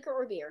beer.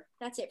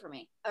 That's it for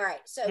me. All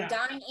right. So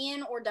dine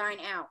in or dine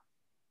out?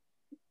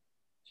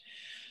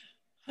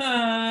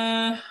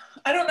 I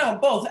don't know,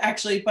 both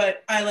actually,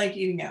 but I like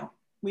eating out.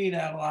 We eat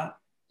out a lot.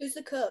 Who's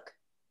the cook?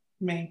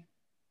 Me.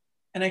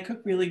 And I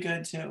cook really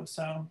good too,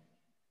 so.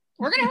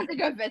 We're gonna have to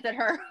go visit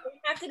her.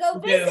 We have to go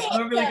visit.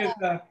 I'm a really good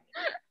cook.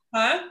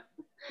 Huh?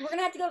 We're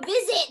gonna have to go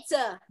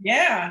visit.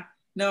 Yeah.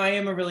 No, I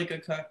am a really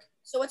good cook.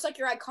 So what's like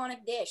your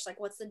iconic dish? Like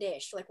what's the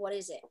dish? Like what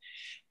is it?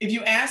 If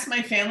you ask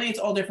my family, it's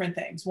all different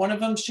things. One of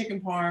them's chicken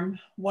parm.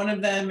 One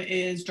of them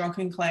is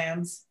drunken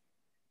clams.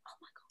 Oh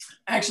my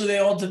God. Actually, they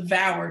all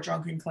devour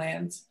drunken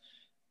clams.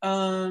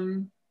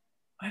 I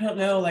don't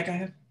know. Like I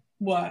have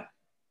what?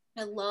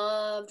 I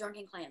love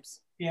drunken clams.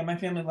 Yeah, my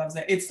family loves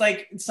it. It's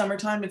like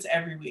summertime. It's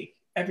every week.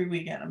 every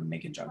weekend I'm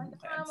making juggling My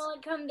plans. mom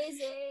will come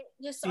visit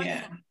just so I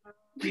Yeah. can.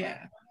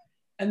 Yeah.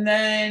 And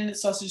then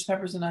sausage,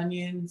 peppers, and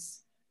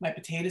onions. My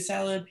potato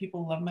salad.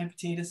 People love my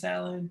potato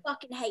salad.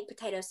 Fucking hate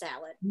potato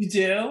salad. You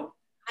do?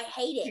 I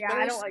hate it. Yeah, There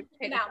I is don't like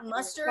something potato about salad,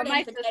 mustard but my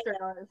and potato. sister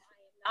does.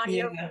 Not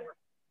here. Yeah.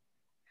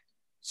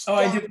 For Oh,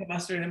 I do put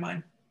mustard in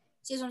mine.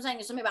 See what I'm saying?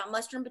 There's something about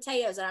mustard and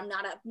potatoes that I'm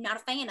not a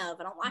fan of.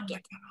 I don't like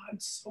it. Oh my God,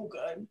 it's so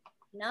good.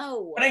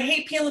 No. But I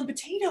hate peeling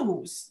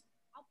potatoes.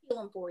 I'll peel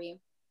them for you.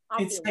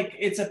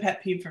 It's a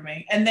pet peeve for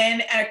me. And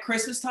then at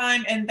Christmas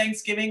time and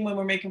Thanksgiving when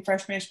we're making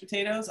fresh mashed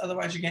potatoes,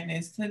 otherwise you're getting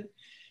instant.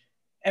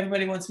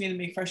 Everybody wants me to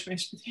make fresh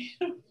mashed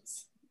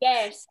potatoes.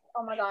 Yes.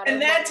 Oh my God.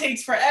 And that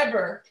takes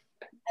forever.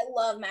 I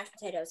love mashed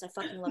potatoes. I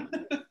fucking love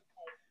them.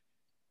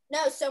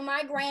 No, so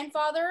my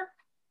grandfather,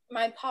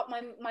 my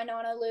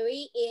nonna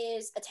Louis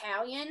is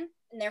Italian,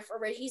 and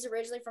therefore he's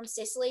originally from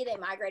Sicily. They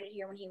migrated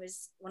here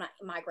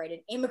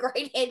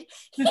immigrated.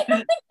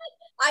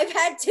 I've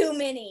had too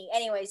many.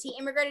 Anyways, he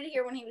immigrated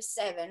here when he was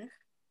 7.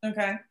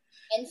 Okay.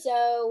 And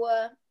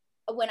so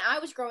when I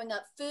was growing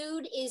up,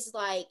 food is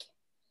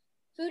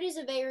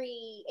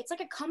it's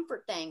like a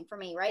comfort thing for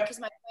me, right? Because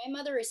my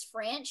grandmother is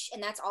French,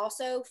 and that's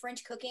also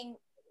French cooking.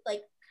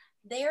 Like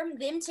them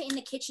in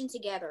the kitchen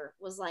together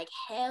was like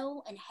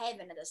hell and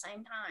heaven at the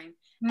same time.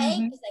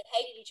 A, because they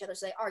hated each other,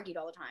 so they argued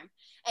all the time.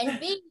 And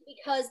B,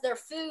 because their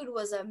food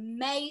was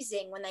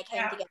amazing when they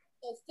came together.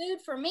 So food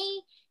for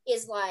me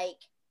is like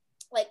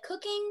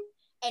cooking,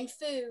 and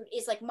food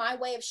is like my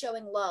way of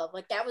showing love.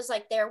 Like that was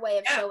like their way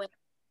of showing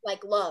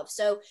like love.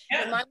 So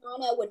when my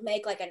mama would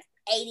make like an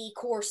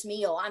 80-course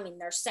meal, I mean,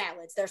 there's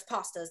salads, there's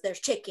pastas, there's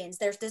chickens,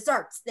 there's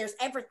desserts, there's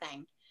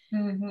everything.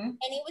 Mm-hmm. And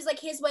it was like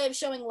his way of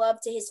showing love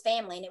to his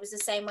family. And it was the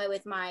same way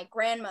with my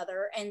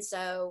grandmother. And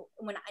so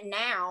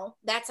now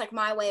that's like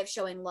my way of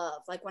showing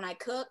love. Like when I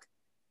cook,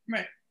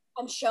 right,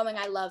 I'm showing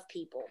I love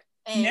people,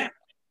 and I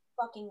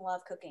fucking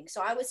love cooking.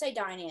 So I would say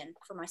dine in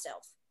for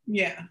myself.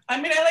 Yeah. I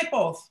mean, I like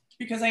both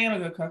because I am a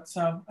good cook.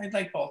 So I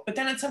like both. But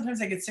then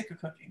sometimes I get sick of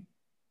cooking.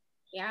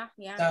 Yeah.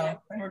 So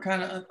we're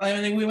kind of, I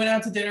mean, we went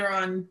out to dinner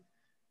on,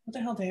 what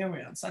the hell day are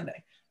we on?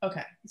 Sunday.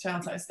 Okay. It's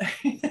Valentine's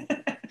Day.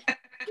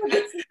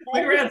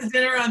 We were out to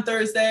dinner on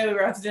Thursday. We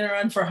were out to dinner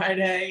on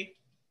Friday.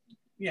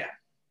 Yeah.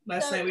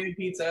 Last night we had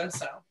pizza,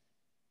 so.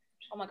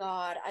 Oh my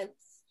God.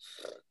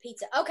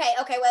 Pizza. Okay.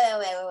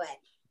 Wait.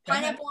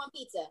 Pineapple on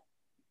pizza.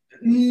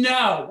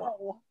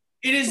 No.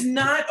 It is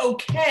not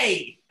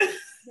okay.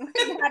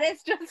 That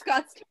is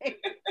disgusting.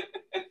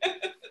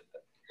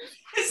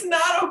 It's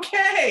not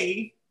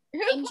okay.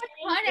 Who puts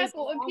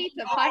pineapple on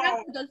pizza?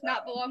 Pineapple does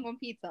not belong on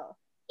pizza.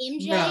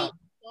 MJ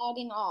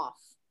logging off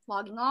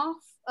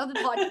of the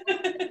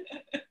podcast.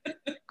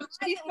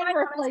 She's been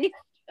replaced.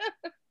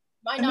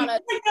 My nonna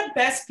like the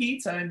best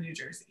pizza in New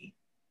Jersey.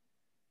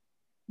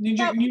 New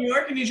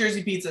York and New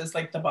Jersey pizza is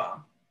like the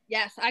bomb.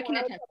 Yes, I can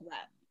attest to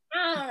that.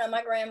 I don't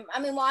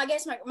know. I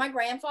guess my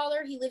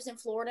grandfather, he lives in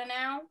Florida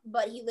now,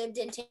 but he lived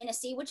in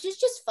Tennessee, which is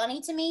just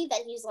funny to me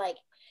that he's like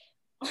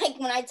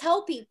when I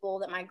tell people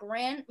that my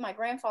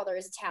grandfather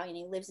is Italian,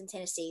 he lives in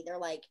Tennessee, they're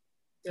like,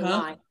 you're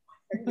lying.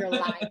 You're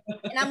lying.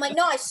 And I'm like,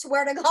 no, I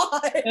swear to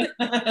God.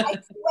 I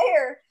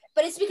swear.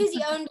 But it's because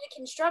he owned a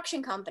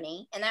construction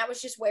company, and that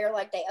was just where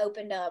like they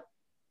opened up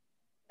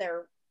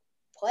their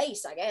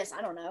place, I guess.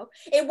 I don't know.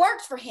 It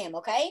worked for him,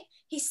 okay?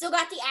 He still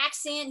got the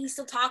accent. He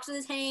still talks with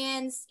his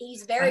hands.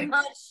 He's very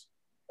much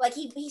like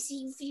he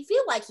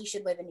feel like he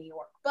should live in New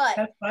York. But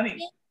that's funny.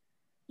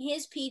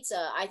 His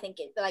pizza, I think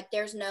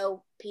there's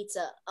no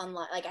pizza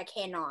unlike like I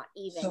cannot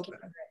even compare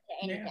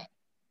it to anything.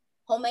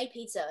 Homemade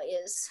pizza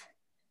is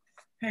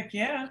heck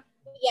yeah.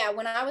 Yeah,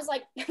 when I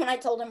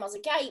told him, I was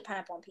like, yeah, I eat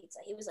pineapple on pizza.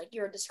 He was like,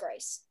 you're a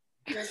disgrace.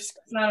 It's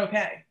not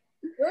okay.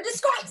 You're a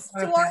disgrace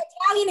to our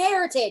Italian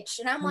heritage.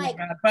 And I'm like,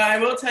 but I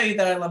will tell you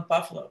that I love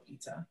buffalo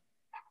pizza.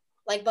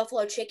 Like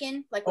buffalo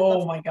chicken? Like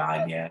my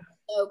God, yeah.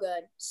 So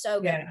good.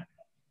 So good. Yeah.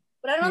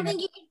 But I don't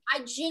think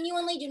I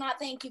genuinely do not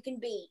think you can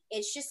beat.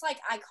 It's just like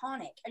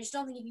iconic. I just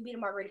don't think you can beat a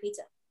margarita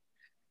pizza.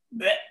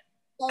 Blech.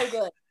 So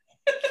good.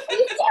 Are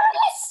you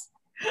serious?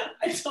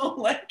 I don't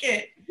like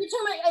it. We're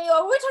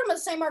talking about the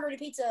same margarita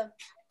pizza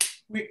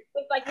with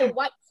like the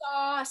white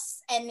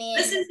sauce and then.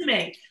 Listen to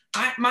me.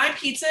 My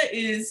pizza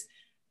is.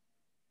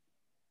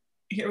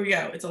 Here we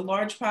go. It's a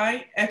large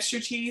pie, extra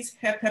cheese,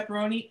 half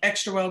pepperoni,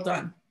 extra well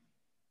done.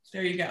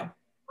 There you go.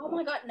 Oh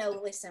my God! No,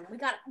 listen. We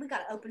got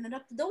to open it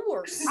up the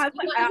doors. I'm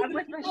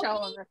with Michelle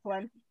on this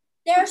one.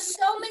 There's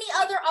so many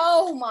other.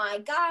 Oh my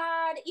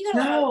God!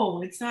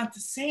 It's not the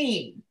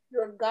same.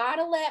 You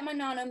gotta let my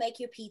nonna make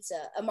you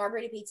a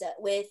margarita pizza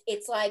with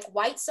it's like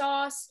white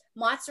sauce,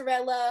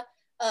 mozzarella,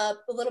 a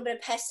little bit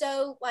of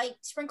pesto like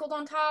sprinkled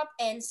on top,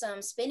 and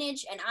some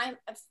spinach. And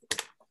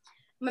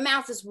my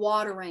mouth is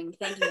watering.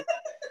 Thank you.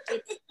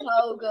 It's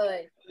so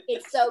good.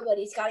 It's so good.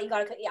 You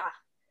gotta cook. Yeah,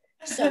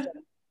 so good.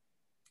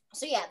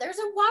 So yeah, there's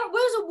a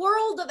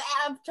world of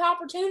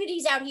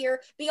opportunities out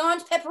here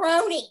beyond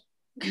pepperoni.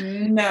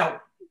 No.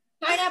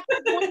 Pineapple.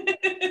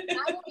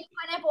 I will eat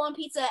pineapple on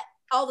pizza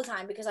all the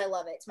time because I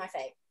love it. It's my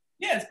fave.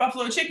 Yeah, it's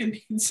buffalo chicken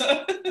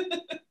pizza.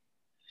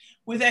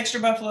 with extra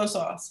buffalo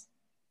sauce.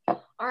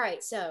 All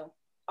right, so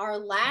our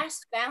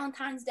last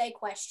Valentine's Day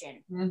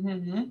question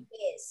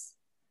is,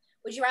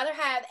 would you rather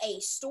have a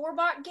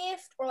store-bought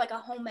gift or like a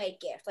homemade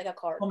gift, like a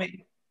card?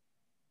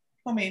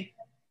 Homemade.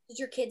 Did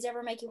your kids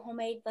ever make you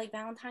homemade like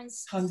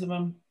Valentine's? Tons of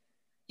them.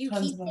 Do you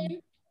keep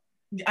them?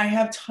 I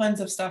have tons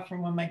of stuff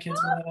from when my kids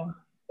were little.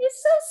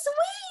 It's so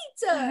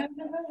sweet. I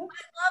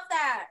love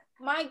that.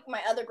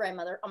 My other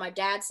grandmother on my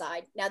dad's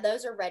side, now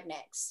those are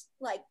rednecks.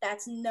 Like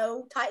that's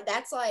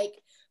that's like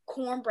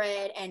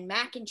cornbread and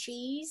mac and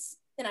cheese.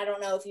 And I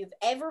don't know if you've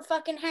ever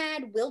fucking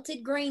had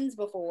wilted greens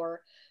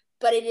before,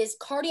 but it is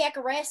cardiac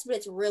arrest, but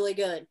it's really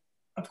good.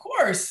 Of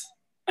course.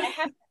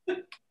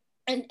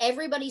 And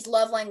everybody's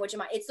love language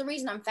it's the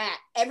reason I'm fat.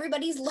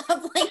 Everybody's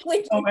love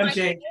language.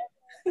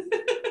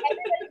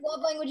 Everybody's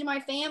love language in my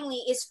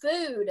family is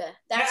food.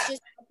 That's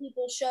just how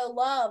people show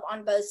love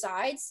on both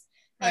sides.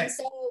 Right. And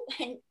so,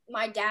 and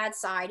my dad's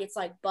side, it's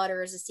like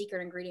butter is a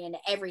secret ingredient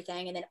to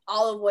everything, and then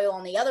olive oil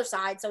on the other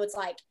side. So it's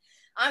like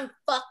I'm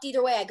fucked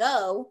either way I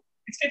go.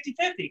 It's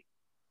 50-50.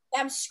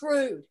 I'm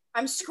screwed.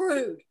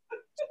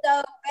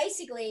 So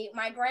basically,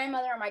 my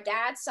grandmother on my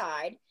dad's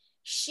side,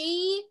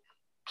 she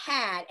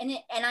had,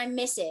 and I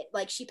miss it.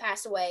 Like she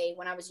passed away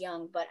when I was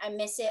young, but I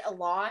miss it a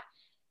lot.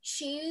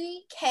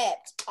 She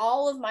kept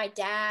all of my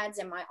dad's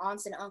and my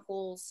aunts and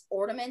uncles'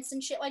 ornaments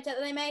and shit like that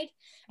they made.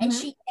 And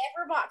she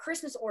never bought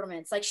Christmas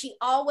ornaments. Like she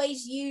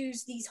always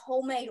used these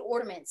homemade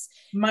ornaments.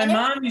 My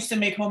mom used to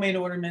make homemade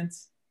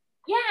ornaments.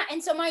 Yeah.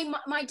 And so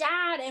my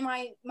dad and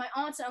my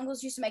aunts and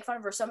uncles used to make fun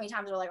of her so many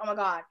times. They're like, oh my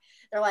God.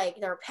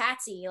 They're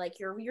Patsy. Like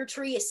your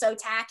tree is so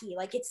tacky.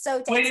 Like it's so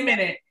tacky. Wait a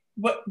minute.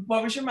 What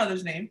was your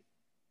mother's name?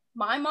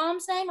 My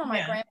mom's name or my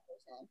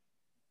grandmother's name?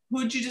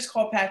 Who'd you just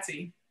call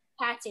Patsy?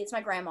 Patsy. It's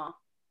my grandma.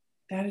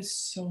 That is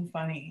so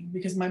funny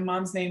because my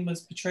mom's name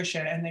was Patricia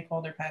and they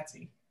called her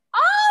Patsy.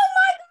 Oh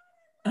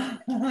my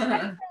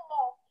God.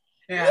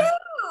 Yeah.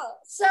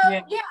 So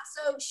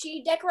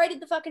she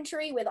decorated the fucking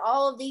tree with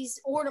all of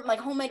these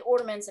homemade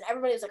ornaments, and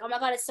everybody was like, oh my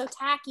God, it's so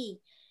tacky.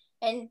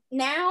 And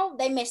now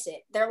they miss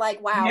it. They're like,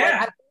 wow.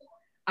 Yeah. Like,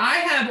 I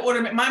have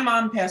ornament. My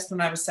mom passed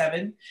when I was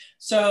 7.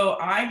 So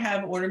I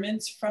have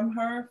ornaments from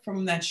her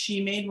that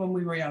she made when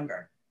we were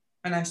younger.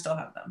 And I still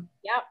have them.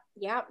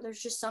 Yep.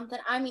 There's just something.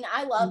 I mean,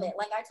 I love it.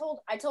 Like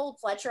I told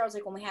Fletcher, I was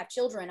like, when we have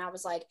children, I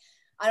was like,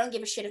 I don't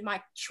give a shit if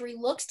my tree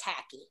looks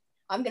tacky.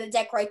 I'm gonna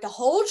decorate the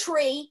whole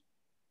tree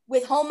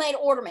with homemade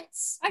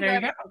ornaments. I grew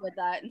up with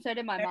that, and so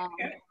did my mom.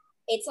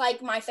 It's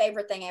like my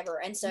favorite thing ever.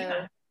 And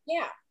so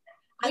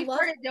I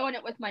started doing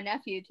it with my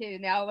nephew too.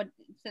 Now,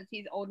 since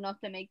he's old enough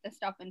to make the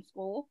stuff in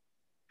school.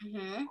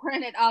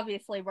 Granted,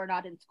 obviously, we're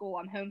not in school.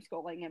 I'm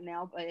homeschooling him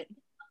now, but.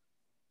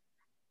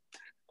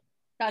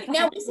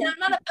 Now, listen, I'm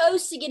not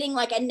opposed to getting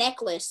like a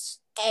necklace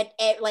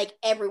at like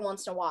every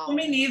once in a while.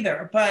 Me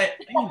neither, but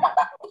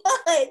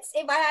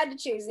if I had to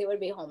choose, it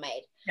would be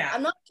homemade. Yeah.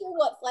 I'm not sure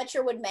what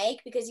Fletcher would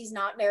make because he's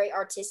not very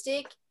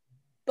artistic,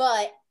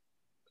 but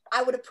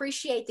I would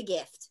appreciate the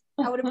gift.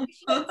 I would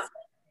appreciate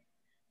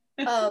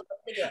the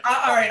gift.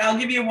 All right, I'll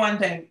give you one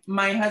thing.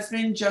 My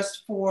husband,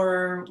 just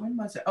for, when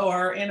was it? Oh,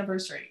 our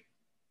anniversary.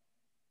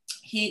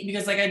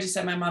 Because like I just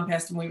said, my mom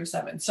passed when we were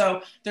 7.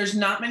 So there's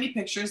not many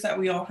pictures that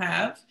we all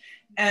have.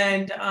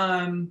 And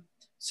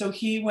so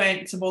he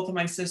went to both of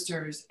my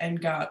sisters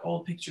and got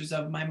old pictures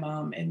of my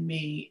mom and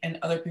me and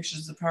other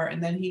pictures of her.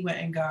 And then he went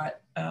and got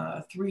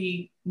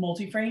 3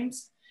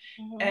 multi-frames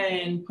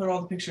and put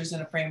all the pictures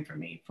in a frame for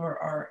me for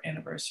our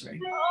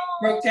anniversary.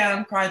 Broke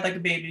down, cried like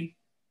a baby.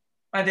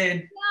 I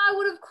did. Yeah, I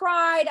would have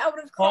cried.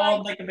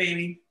 Bawled like a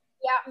baby.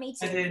 Yeah, me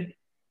too. I did.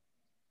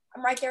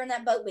 I'm right there in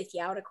that boat with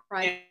you. I would have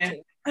cried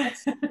too. All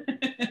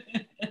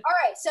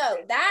right, so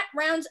that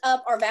rounds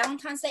up our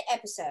Valentine's Day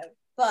episode.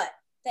 But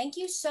thank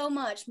you so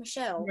much,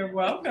 Michelle. You're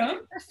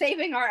welcome. For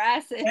saving our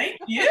asses. Thank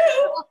you.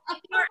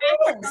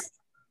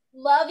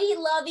 Lovey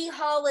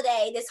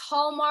holiday, this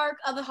hallmark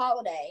of a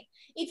holiday.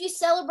 If you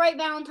celebrate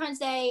Valentine's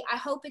Day, I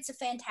hope it's a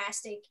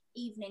fantastic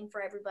evening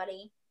for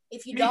everybody.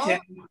 If you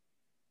don't,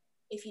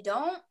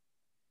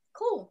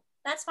 cool.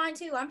 That's fine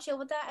too. I'm chill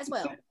with that as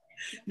well.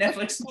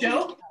 Netflix and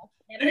chill.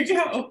 There you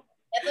go.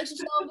 Netflix and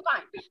chill will be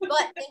fine.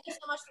 But thank you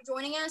so much for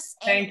joining us.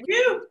 Thank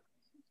you.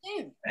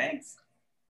 Soon. Thanks.